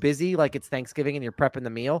 And you're busy, like it's Thanksgiving and you're prepping the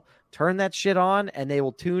meal, turn that shit on and they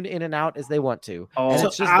will tune in and out as they want to. And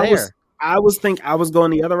it's just there. I was going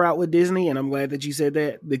the other route with Disney, and I'm glad that you said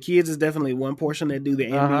that. The kids is definitely one portion that do the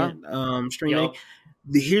ambient streaming.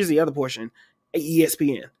 Here's the other portion,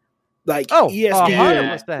 ESPN. Like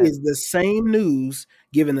ESPN is the same news,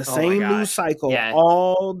 given the same news cycle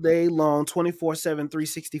all day long, 24/7,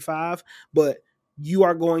 365. But you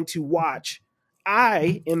are going to watch.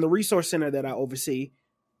 In the resource center that I oversee,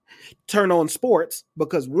 turn on sports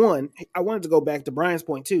because one, I wanted to go back to Brian's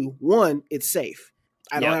point too. One, it's safe.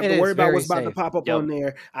 I don't have to worry about what's about to pop up on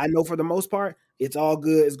there. I know for the most part, it's all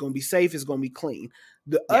good. It's going to be safe. It's going to be clean.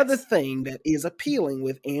 The other thing that is appealing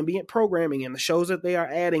with ambient programming and the shows that they are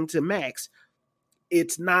adding to Max,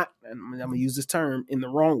 it's not, and I'm going to use this term in the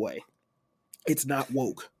wrong way, it's not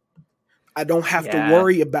woke. I don't have to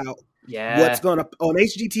worry about what's gonna on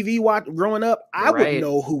HGTV. Growing up, I would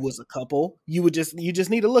know who was a couple. You just need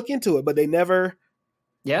to look into it, but they never.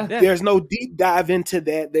 There's no deep dive into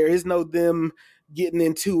that. There is no them getting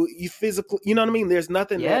into you physical. You know what I mean? There's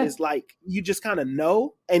nothing that is like you just kind of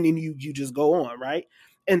know, and then you just go on, right?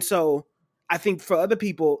 And so I think for other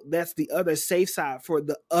people, that's the other safe side for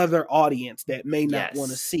the other audience that may not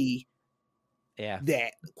want to see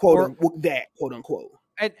that quote unquote.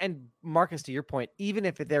 And Marcus, to your point, even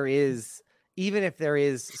if there is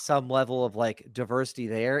some level of like diversity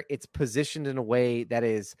there, it's positioned in a way that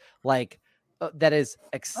is like that is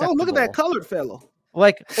acceptable. Oh, look at that colored fellow.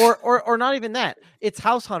 Like, or not even that. It's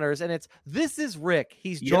House Hunters, and this is Rick.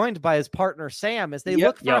 He's joined by his partner Sam as they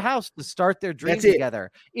look for a house to start their dream together.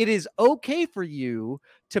 It is okay for you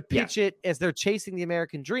to pitch it as they're chasing the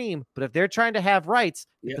American dream, but if they're trying to have rights,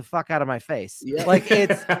 get the fuck out of my face. Like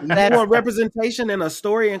it's that want representation and a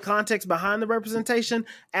story and context behind the representation.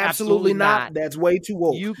 Absolutely not. That's way too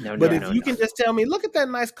woke. If you can just tell me, look at that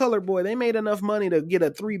nice colored boy. They made enough money to get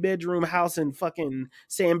a 3-bedroom house in fucking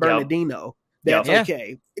San Bernardino. That's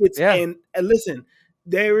okay. And listen,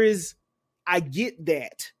 I get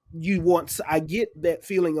that. I get that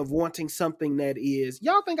feeling of wanting something that is,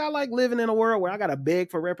 y'all think I like living in a world where I got to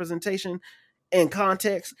beg for representation and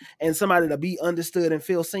context and somebody to be understood and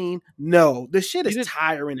feel seen? No, the shit is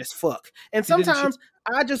tiring as fuck. And sometimes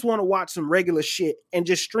I just want to watch some regular shit and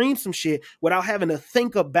just stream some shit without having to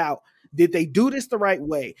think about, did they do this the right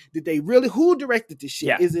way? Did they really? Who directed this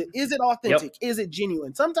shit? Is it authentic? Is it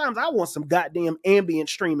genuine? Sometimes I want some goddamn ambient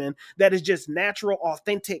streaming that is just natural,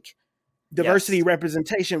 authentic diversity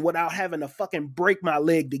representation without having to fucking break my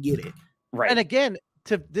leg to get it. Right. And again,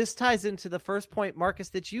 this ties into the first point, Marcus,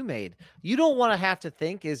 that you made. You don't want to have to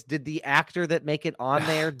think did the actor that make it on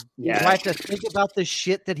there do I have to think about the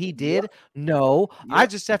shit that he did? No. I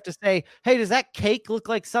just have to say, hey, does that cake look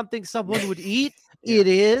like something someone would eat? It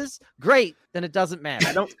is great. Then it doesn't matter.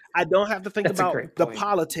 I don't have to think about the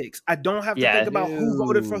politics. I don't have to think about who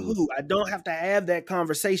voted for who. I don't have to have that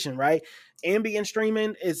conversation, right? Ambient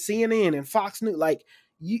streaming is CNN and Fox News. Like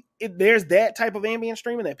there's that type of ambient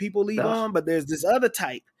streaming that people leave on, but there's this other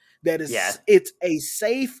type that is it's a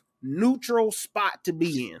safe, neutral spot to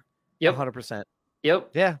be in. Yep, 100%.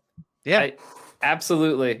 Yep. Yeah. Yeah.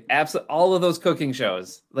 Absolutely. All of those cooking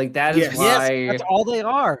shows. Like that is why that's all they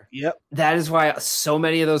are. Yep. That is why so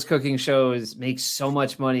many of those cooking shows make so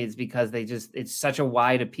much money. It's because it's such a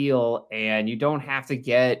wide appeal and you don't have to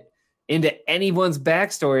get into anyone's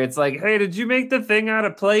backstory. It's like, hey, did you make the thing out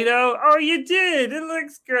of Play-Doh? Oh, you did. It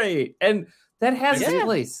looks great. And that has its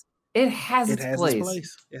place. It has its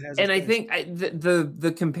place. And I think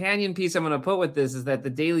the companion piece I'm going to put with this is that the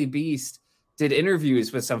Daily Beast did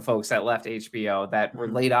interviews with some folks that left HBO that were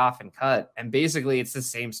laid off and cut. And basically it's the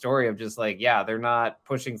same story of just like, yeah, they're not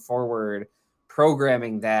pushing forward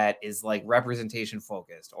programming that is like representation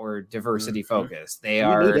focused or diversity focused. They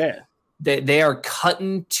are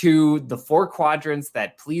cutting to the 4 quadrants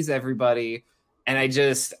that please everybody. And I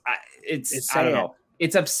don't know.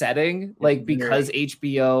 It's upsetting, like, because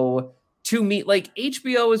HBO, to me, like,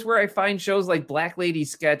 HBO is where I find shows like Black Lady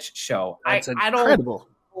Sketch Show. I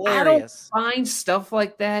don't find stuff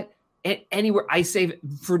like that anywhere. I say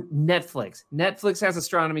for Netflix. Netflix has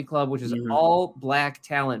Astronomy Club, which is all Black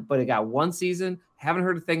talent, but it got 1 season. Haven't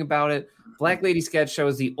heard a thing about it. Black Lady Sketch Show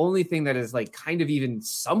is the only thing that is like kind of even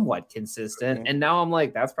somewhat consistent. And now I'm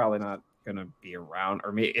like, that's probably not going to be around.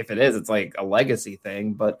 Or maybe if it is, it's like a legacy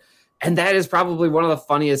thing. And that is probably one of the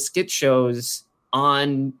funniest skit shows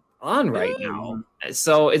on right now.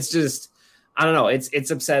 So it's just, I don't know. It's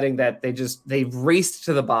upsetting that they've raced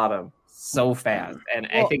to the bottom so fast. And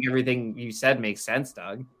I think everything you said makes sense,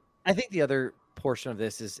 Doug. I think the other portion of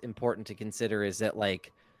this is important to consider is that,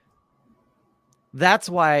 like, that's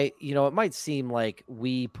why, it might seem like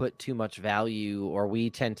we put too much value, or we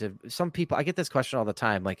tend to, some people, I get this question all the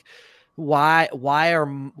time, like, why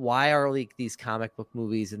are like these comic book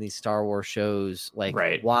movies and these Star Wars shows, like,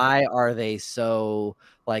 why are they so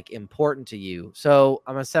like important to you? So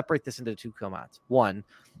I'm going to separate this into 2 comments. One,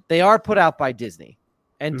 they are put out by Disney,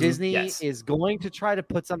 and Disney is going to try to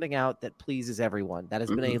put something out that pleases everyone. That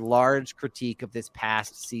has been a large critique of this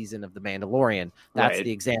past season of The Mandalorian. That's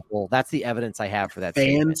the example. That's the evidence I have for that.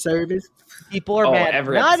 Fan service. People are mad,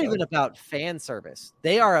 not even about fan service.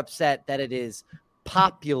 They are upset that it is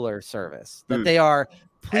popular service, that they are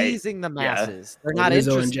pleasing the masses. They're not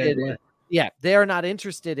interested in, they are not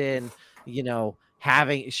interested in,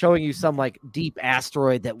 showing you some like deep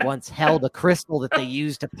asteroid that once held a crystal that they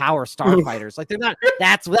used to power starfighters. Like, they're not,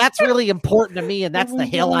 that's really important to me, and that's the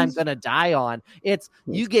hill I'm gonna die on. It's,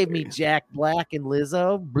 you gave me Jack Black and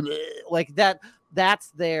Lizzo, like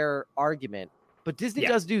that's their argument. But Disney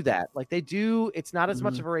does do that. Like, they do. It's not as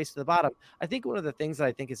much of a race to the bottom. I think one of the things that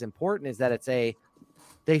I think is important is that they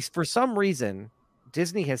for some reason,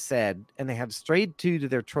 Disney has said, and they have strayed to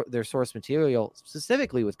their source material,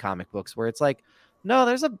 specifically with comic books, where it's like, no,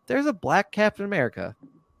 there's a Black Captain America.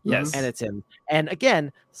 Yes. And it's him. And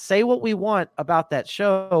again, say what we want about that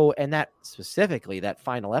show and that specifically that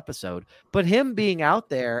final episode, but him being out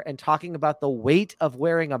there and talking about the weight of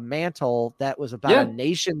wearing a mantle that was about a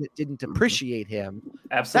nation that didn't appreciate him.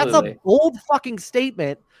 Absolutely. That's a bold fucking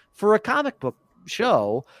statement for a comic book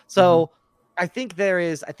show. So I think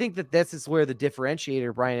that this is where the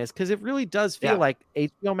differentiator, Brian, is, because it really does feel like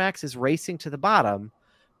HBO Max is racing to the bottom,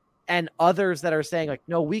 and others that are saying, like,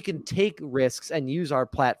 no, we can take risks and use our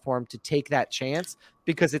platform to take that chance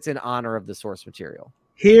because it's in honor of the source material.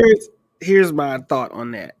 Here's my thought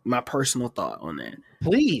on that. My personal thought on that.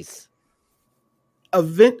 Please.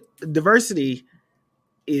 Diversity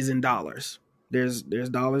is in dollars. There's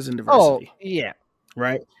dollars in diversity. Oh, yeah.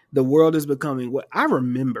 Right? The world is becoming what I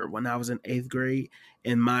remember when I was in 8th grade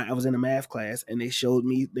and I was in a math class, and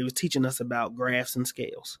they was teaching us about graphs and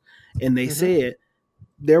scales. And they said,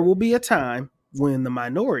 there will be a time when the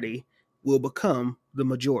minority will become the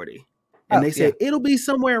majority. And they said it'll be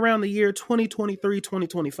somewhere around the year 2023,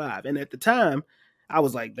 2025. And at the time, I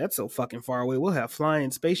was like, that's so fucking far away. We'll have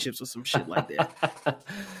flying spaceships or some shit like that.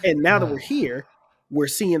 And now that we're here, we're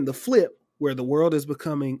seeing the flip where the world is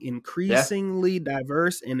becoming increasingly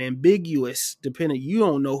diverse and ambiguous, depending, you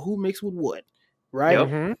don't know who mixed with what,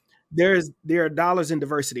 right? There are dollars in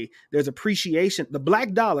diversity. There's appreciation. The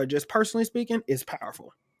black dollar, just personally speaking, is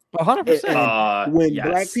powerful. 100%. When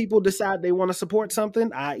black people decide they want to support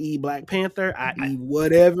something, i.e. Black Panther, i.e.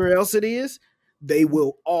 whatever else it is, they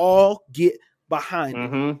will all get behind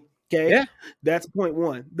it. Okay? Yeah. That's point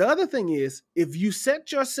one. The other thing is, if you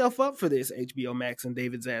set yourself up for this, HBO Max and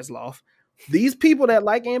David Zasloff, these people that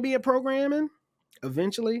like ambient programming,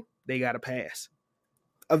 eventually they got to pass.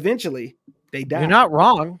 Eventually they die. You're not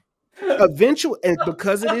wrong. Eventually, and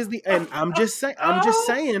because it is I'm just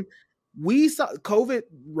saying, we saw COVID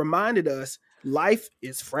reminded us life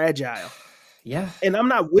is fragile. Yeah. And I'm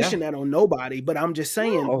not wishing that on nobody, but I'm just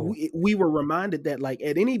saying we were reminded that, like,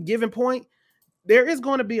 at any given point, there is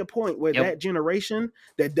going to be a point where that generation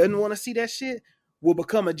that doesn't want to see that shit will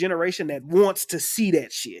become a generation that wants to see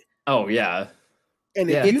that shit. Oh yeah. And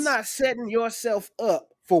if you're not setting yourself up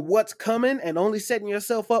for what's coming and only setting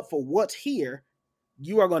yourself up for what's here,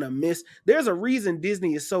 you are going to miss. There's a reason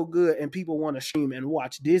Disney is so good and people want to stream and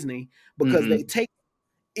watch Disney, because they take,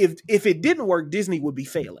 if it didn't work, Disney would be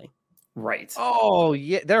failing. Right. Oh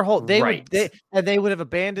yeah. Their whole, they would have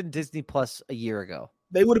abandoned Disney Plus a year ago.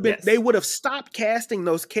 They would have been, they would have stopped casting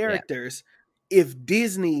those characters if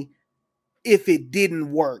it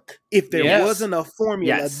didn't work, if there wasn't a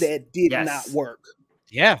formula that did not work.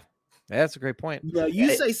 Yeah. That's a great point.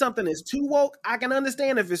 You say something is too woke, I can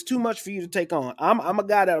understand if it's too much for you to take on. I'm a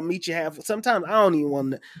guy that'll meet you half. Sometimes I don't even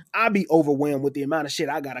want to. I'll be overwhelmed with the amount of shit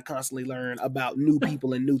I gotta constantly learn about new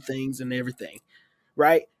people and new things and everything,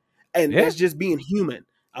 right? And that's just being human.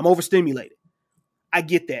 I'm overstimulated. I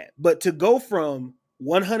get that, but to go from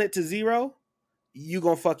 100 to 0, you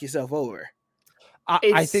gonna fuck yourself over.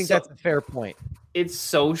 I think that's a fair point. It's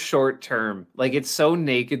so short term. Like, it's so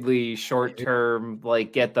nakedly short term,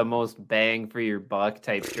 like, get the most bang for your buck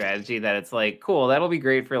type strategy that it's like, cool, that'll be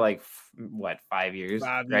great for like 5 years,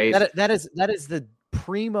 right? That is the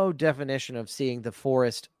primo definition of seeing the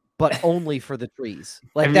forest, but only for the trees.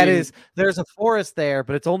 Like, there's a forest there,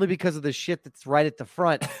 but it's only because of the shit that's right at the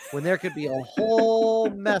front, when there could be a whole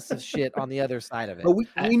mess of shit on the other side of it. But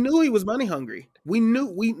we knew he was money hungry. We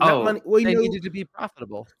knew they needed to be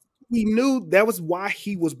profitable. We knew that was why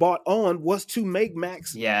he was bought on, was to make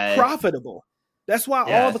Max profitable. That's why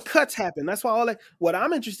all the cuts happen. That's why all that. What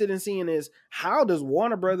I'm interested in seeing is, how does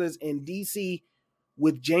Warner Brothers and DC,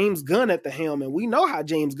 with James Gunn at the helm, and we know how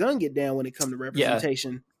James Gunn get down when it comes to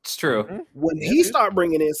representation. Yeah, it's true. When he start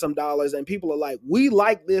bringing in some dollars and people are like, we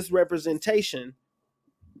like this representation,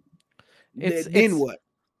 then what?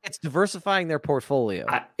 It's diversifying their portfolio.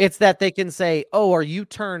 It's that they can say, oh, are you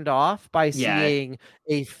turned off by seeing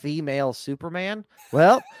a female Superman?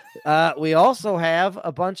 Well, we also have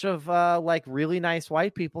a bunch of like really nice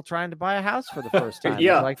white people trying to buy a house for the first time.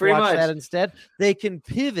 Yeah, like pretty watch much. that instead. They can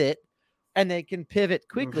pivot, and they can pivot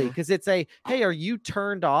quickly, because it's hey, are you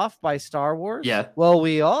turned off by Star Wars? Yeah. Well,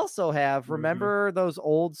 we also have, remember those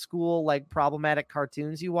old school, like, problematic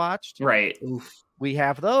cartoons you watched? Right. Oof. We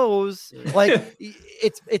have those. Like,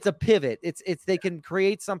 it's a pivot. It's they can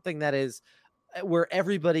create something that is where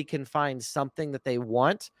everybody can find something that they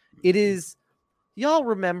want. It is, y'all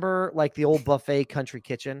remember like the old buffet Country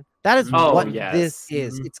Kitchen? That is what this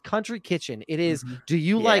is. It's Country Kitchen. It is, do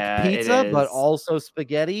you like pizza, but also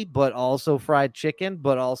spaghetti, but also fried chicken,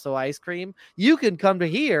 but also ice cream? You can come to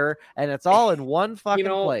here, and it's all in one fucking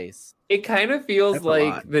place. It kind of feels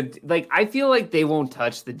like I feel like they won't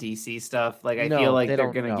touch the DC stuff. Like, I feel like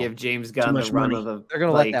they're going to give James Gunn the run of the. They're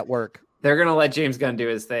going to let that work. They're going to let James Gunn do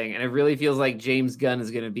his thing. And it really feels like James Gunn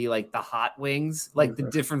is going to be like the hot wings, like the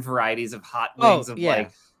different varieties of hot wings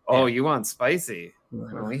you want spicy?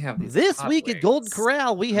 Well, we have these this week at Golden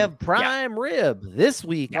Corral, we have prime rib. This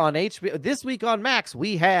week on HBO, this week on Max,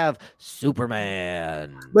 we have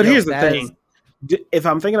Superman. But here's the thing. If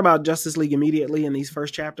I'm thinking about Justice League immediately in these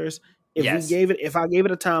first chapters, if I gave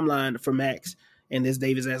it a timeline for Max and this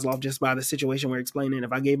David Zaslav, just by the situation we're explaining,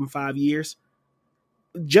 if I gave him 5 years,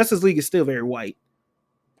 Justice League is still very white.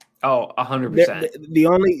 Oh, 100%.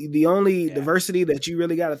 The only diversity that you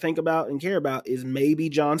really got to think about and care about is maybe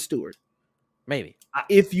Jon Stewart. Maybe.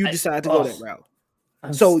 If you decide to go that route.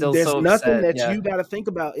 There's nothing that you got to think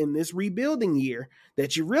about in this rebuilding year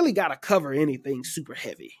that you really got to cover anything super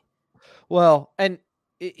heavy. Well, and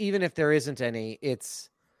even if there isn't any, it's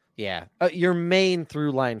your main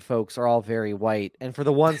through line folks are all very white, and for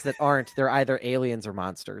the ones that aren't, they're either aliens or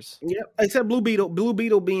monsters. Yeah, except Blue Beetle. Blue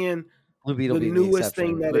Beetle being the newest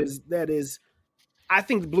thing that is. I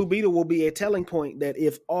think Blue Beetle will be a telling point that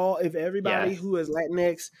if everybody who is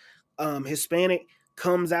Latinx, Hispanic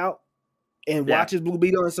comes out and watches Blue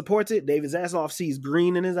Beetle and supports it, David Zaslav sees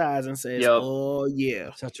green in his eyes and says, "Oh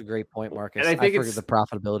yeah." Such a great point, Marcus. And I think it's the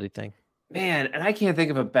profitability thing. Man, and I can't think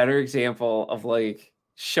of a better example of like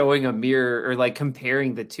showing a mirror or like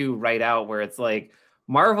comparing the two right out, where it's like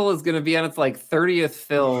Marvel is going to be on its like 30th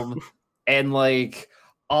film and like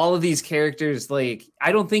all of these characters, like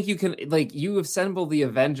I don't think you can, like, you assemble the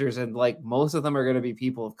Avengers and like most of them are going to be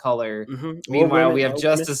people of color. Meanwhile, we have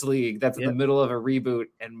Justice League that's in the middle of a reboot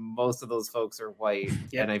and most of those folks are white.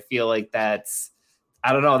 And I feel like that's,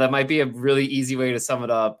 I don't know, that might be a really easy way to sum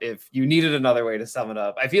it up if you needed another way to sum it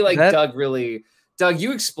up. I feel like Doug,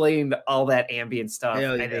 you explained all that ambient stuff,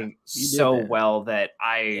 I think, so well that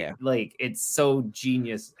like, it's so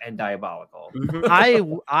genius and diabolical.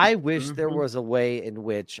 I wish there was a way in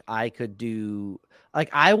which I could do Like,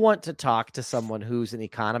 I want to talk to someone who's an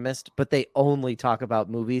economist, but they only talk about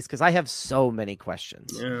movies because I have so many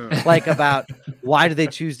questions. Yeah. Like, about why do they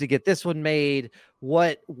choose to get this one made?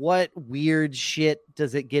 What weird shit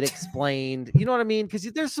does it get explained? You know what I mean? Because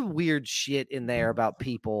there's some weird shit in there about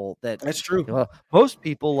people That's true. Most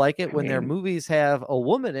people like it when their movies have a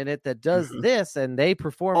woman in it that does this and they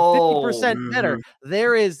perform 50% better.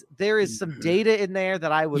 There is some data in there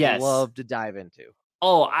that I would love to dive into.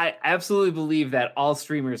 Oh, I absolutely believe that all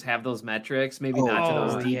streamers have those metrics. Maybe not to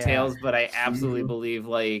those details, but I absolutely believe,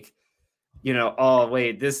 like, you know, oh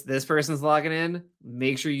wait, this person's logging in.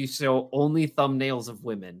 Make sure you show only thumbnails of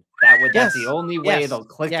women. That's the only way they'll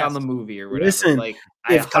click on the movie or whatever. Listen, like,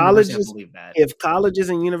 I 100% believe that. If colleges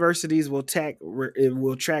and universities will track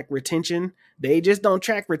retention, they just don't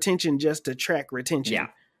track retention just to track retention. Yeah.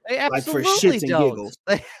 They absolutely like for shits and giggles.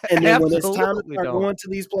 And then when it's time to start going to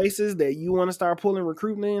these places that you want to start pulling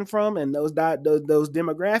recruitment in from, and those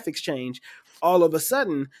demographics change, all of a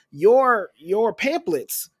sudden your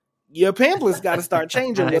pamphlets got to start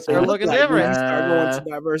changing. What they're looking different. You start going to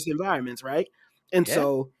diverse environments, right? And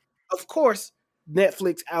so, of course,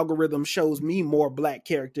 Netflix algorithm shows me more black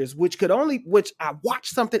characters, which I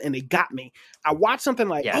watched something and it got me. I watched something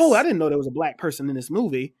like, oh, I didn't know there was a black person in this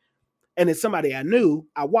movie. And it's somebody I knew.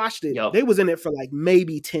 I watched it. They was in it for like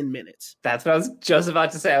maybe 10 minutes. That's what I was just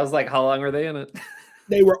about to say. I was like, how long were they in it?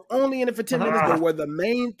 They were only in it for 10 minutes. They were the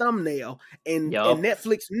main thumbnail. And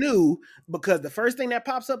Netflix knew, because the first thing that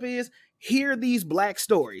pops up is, hear these black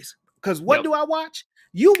stories. Because what do I watch?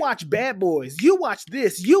 You watch Bad Boys. You watch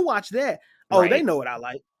this. You watch that. Oh, they know what I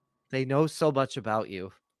like. They know so much about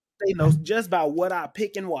you. They know just about what I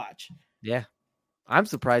pick and watch. Yeah. I'm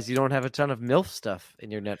surprised you don't have a ton of MILF stuff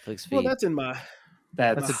in your Netflix feed. Well, that's in my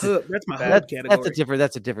that's my hub category.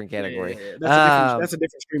 That's a different category. Yeah. That's a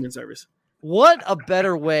different streaming service. What a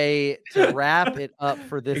better way to wrap it up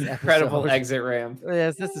for this incredible exit ramp.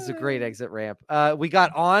 Yes, this is a great exit ramp. We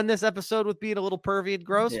got on this episode with being a little pervy and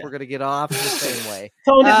gross. We're gonna get off the same way.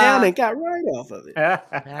 Toned it down and got right off of it.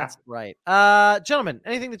 That's right. Gentlemen,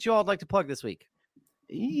 anything that you all would like to plug this week?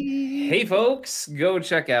 Hey folks, go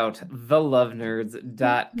check out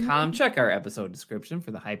thelovenerds.com. Check our episode description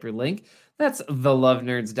for the hyperlink. That's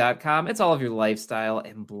thelovenerds.com. It's all of your lifestyle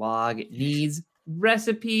and blog needs,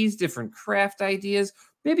 recipes, different craft ideas.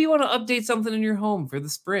 Maybe you want to update something in your home for the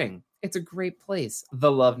spring. It's a great place.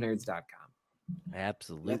 thelovenerds.com.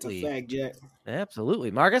 Absolutely. That's a fact, Jack.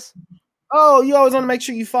 Absolutely. Marcus? Oh, you always want to make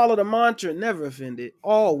sure you follow the mantra: never offended,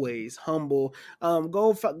 always humble.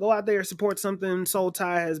 Go out there, support something. Soul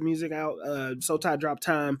Tie has music out. Soul Tie Drop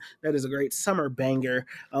Time. That is a great summer banger.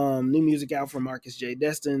 New music out from Marcus J.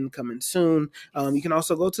 Destin coming soon. You can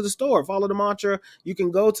also go to the store, follow the mantra. You can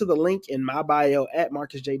go to the link in my bio at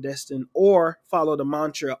Marcus J. Destin, or follow the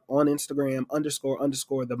mantra on Instagram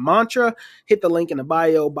 __ the mantra. Hit the link in the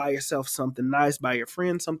bio. Buy yourself something nice. Buy your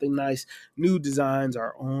friend something nice. New designs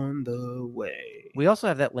are on the way. We also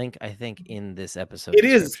have that link, I think, in this episode. It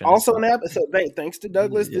is also in the episode. Thanks to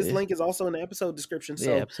Douglas. This link is also in the episode description.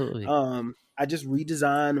 So absolutely. I just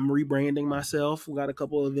redesigned. I'm rebranding myself. We got a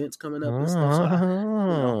couple of events coming up and stuff.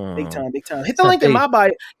 So big time. Hit the link in my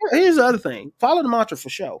bio. Here's the other thing. Follow the mantra for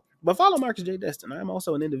show. But follow Marcus J. Destin. I'm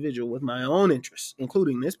also an individual with my own interests,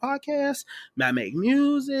 including this podcast. I make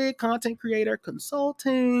music, content creator,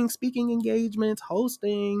 consulting, speaking engagements,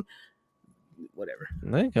 hosting, whatever.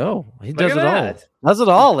 There you go. He does it all. Does it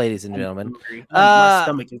all, ladies and gentlemen. My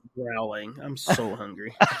stomach is growling. I'm so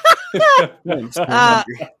hungry.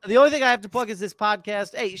 The only thing I have to plug is this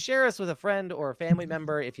podcast. Hey, share us with a friend or a family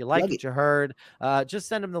member if you like what you heard. Just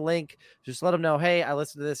send them the link. Just let them know, hey, I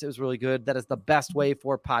listened to this. It was really good. That is the best way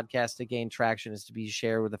for podcasts to gain traction, is to be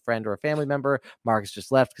shared with a friend or a family member. Marcus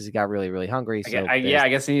just left because he got really, really hungry. So I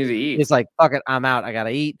guess he needs to eat. He's like, fuck it, I'm out. I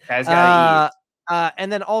gotta eat. Guys gotta eat.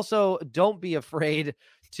 And then also, don't be afraid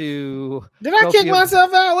to. Did I kick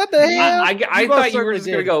myself out? What the hell? I thought you were just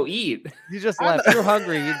gonna go eat. You just left. You're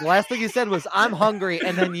hungry. The last thing you said was, "I'm hungry,"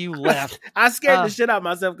 and then you left. I scared the shit out of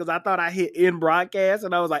myself because I thought I hit in broadcast,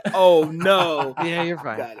 and I was like, "Oh no!" Yeah, you're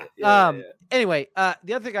fine. Got it. Anyway,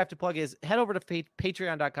 the other thing I have to plug is head over to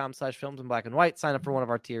patreon.com/films in black and white. Sign up for one of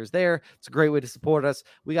our tiers there. It's a great way to support us.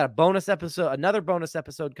 We got another bonus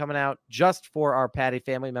episode coming out just for our Patty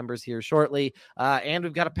family members here shortly. And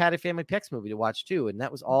we've got a Patty Family Picks movie to watch too. And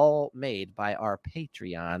that was all made by our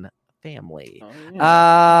Patreon family.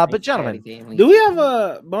 But gentlemen, do we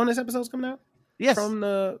have bonus episodes coming out? Yes. from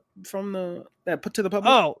the that put to the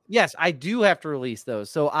public? Oh, yes, I do have to release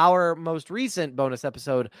those. So our most recent bonus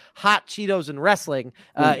episode, Hot Cheetos and Wrestling,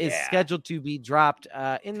 is scheduled to be dropped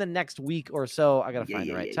in the next week or so. I got to find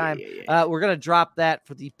the right time. We're going to drop that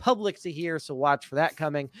for the public to hear, so watch for that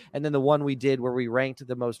coming. And then the one we did where we ranked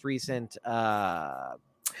the most recent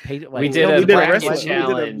we did a bracket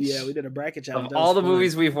challenge. We did a bracket challenge. Of all the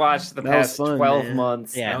movies we've watched the past 12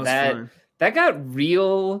 months. Yeah, that got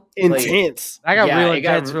real intense. I got real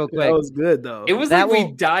intense real quick. That was good though. It was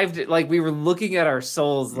we dived, we were looking at our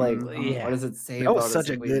souls, what does it say? That was such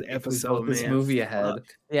a good episode. This movie ahead.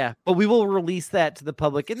 Yeah, but we will release that to the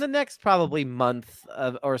public in the next probably month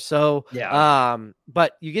or so. Yeah.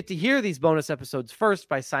 But you get to hear these bonus episodes first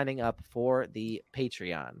by signing up for the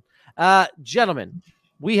Patreon. Gentlemen,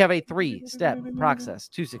 we have a 3-step process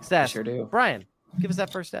to success. Sure do. Brian, give us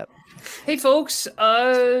that first step. Hey, folks,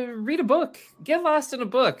 read a book. Get lost in a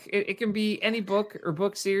book. It can be any book or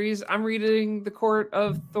book series. I'm reading the Court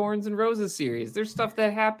of Thorns and Roses series. There's stuff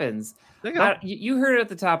that happens. You heard it at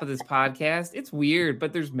the top of this podcast. It's weird,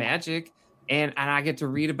 but there's magic, and I get to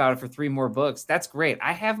read about it for 3 more books. That's great.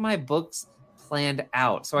 I have my books planned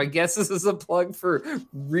out. So I guess this is a plug for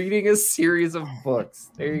reading a series of books.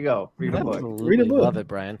 There you go. Read a book. Read a book. Love it,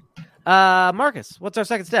 Brian. Marcus, what's our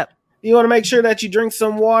second step? You want to make sure that you drink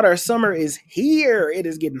some water. Summer is here. It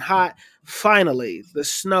is getting hot. Finally, the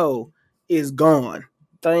snow is gone.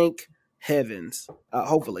 Thank heavens.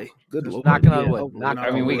 Hopefully. Good Lord. Knocking on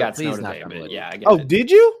wood. We got snow today, but I get it. Did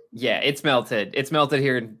you? Yeah, it's melted. It's melted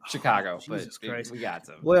here in Chicago. Jesus Christ. We got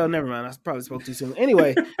some. Well, never mind. I probably spoke too soon.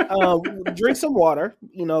 Anyway, drink some water.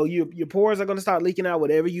 Your pores are going to start leaking out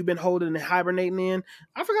whatever you've been holding and hibernating in.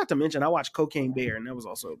 I forgot to mention, I watched Cocaine Bear, and that was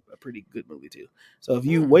also a pretty good movie, too. So if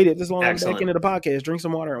you waited this long back into the podcast, drink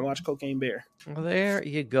some water and watch Cocaine Bear. Well, there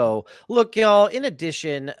you go. Look, y'all, in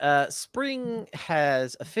addition, spring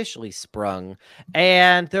has officially sprung,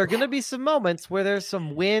 and there are going to be some moments where there's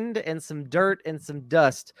some wind and some dirt and some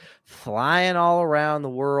dust flying all around the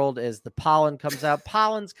world as the pollen comes out.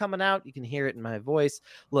 Pollen's coming out. You can hear it in my voice.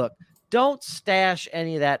 Look, don't stash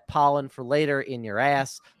any of that pollen for later in your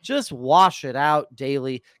ass. Just wash it out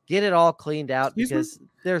daily. Get it all cleaned out because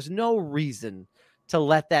there's no reason to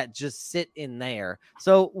let that just sit in there.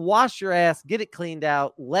 So wash your ass, get it cleaned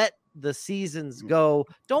out, let the seasons go.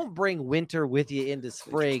 Don't bring winter with you into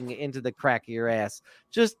spring, into the crack of your ass.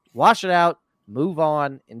 Just wash it out, move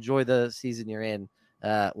on, enjoy the season you're in.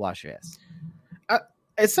 Wash your ass.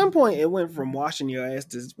 At some point, it went from washing your ass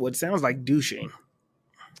to what sounds like douching.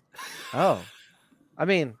 Oh, I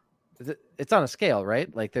mean, it's on a scale,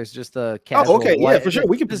 right? Like there's just a casual. Oh, okay, wipe. Yeah, for sure.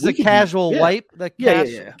 This is a casual wipe. The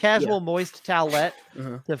casual yeah. moist towelette.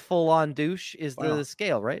 The full on douche is the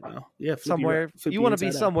scale, right? Wow. Yeah, somewhere you want to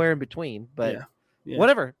be somewhere in between, but yeah.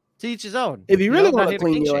 whatever. To each his own. If you really want to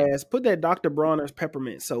clean your ass, put that Dr. Bronner's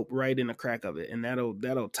peppermint soap right in the crack of it, and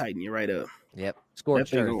that'll tighten you right up. Yep.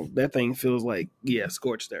 Scorched earth. That thing feels like,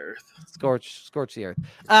 scorched earth. Scorch the earth.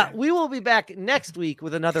 We will be back next week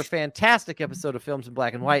with another fantastic episode of Films in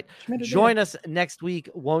Black and White. Join us next week,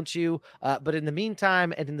 won't you? But in the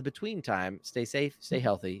meantime and in the between time, stay safe, stay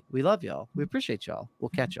healthy. We love y'all. We appreciate y'all. We'll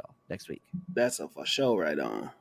catch y'all next week. That's a for sure right on.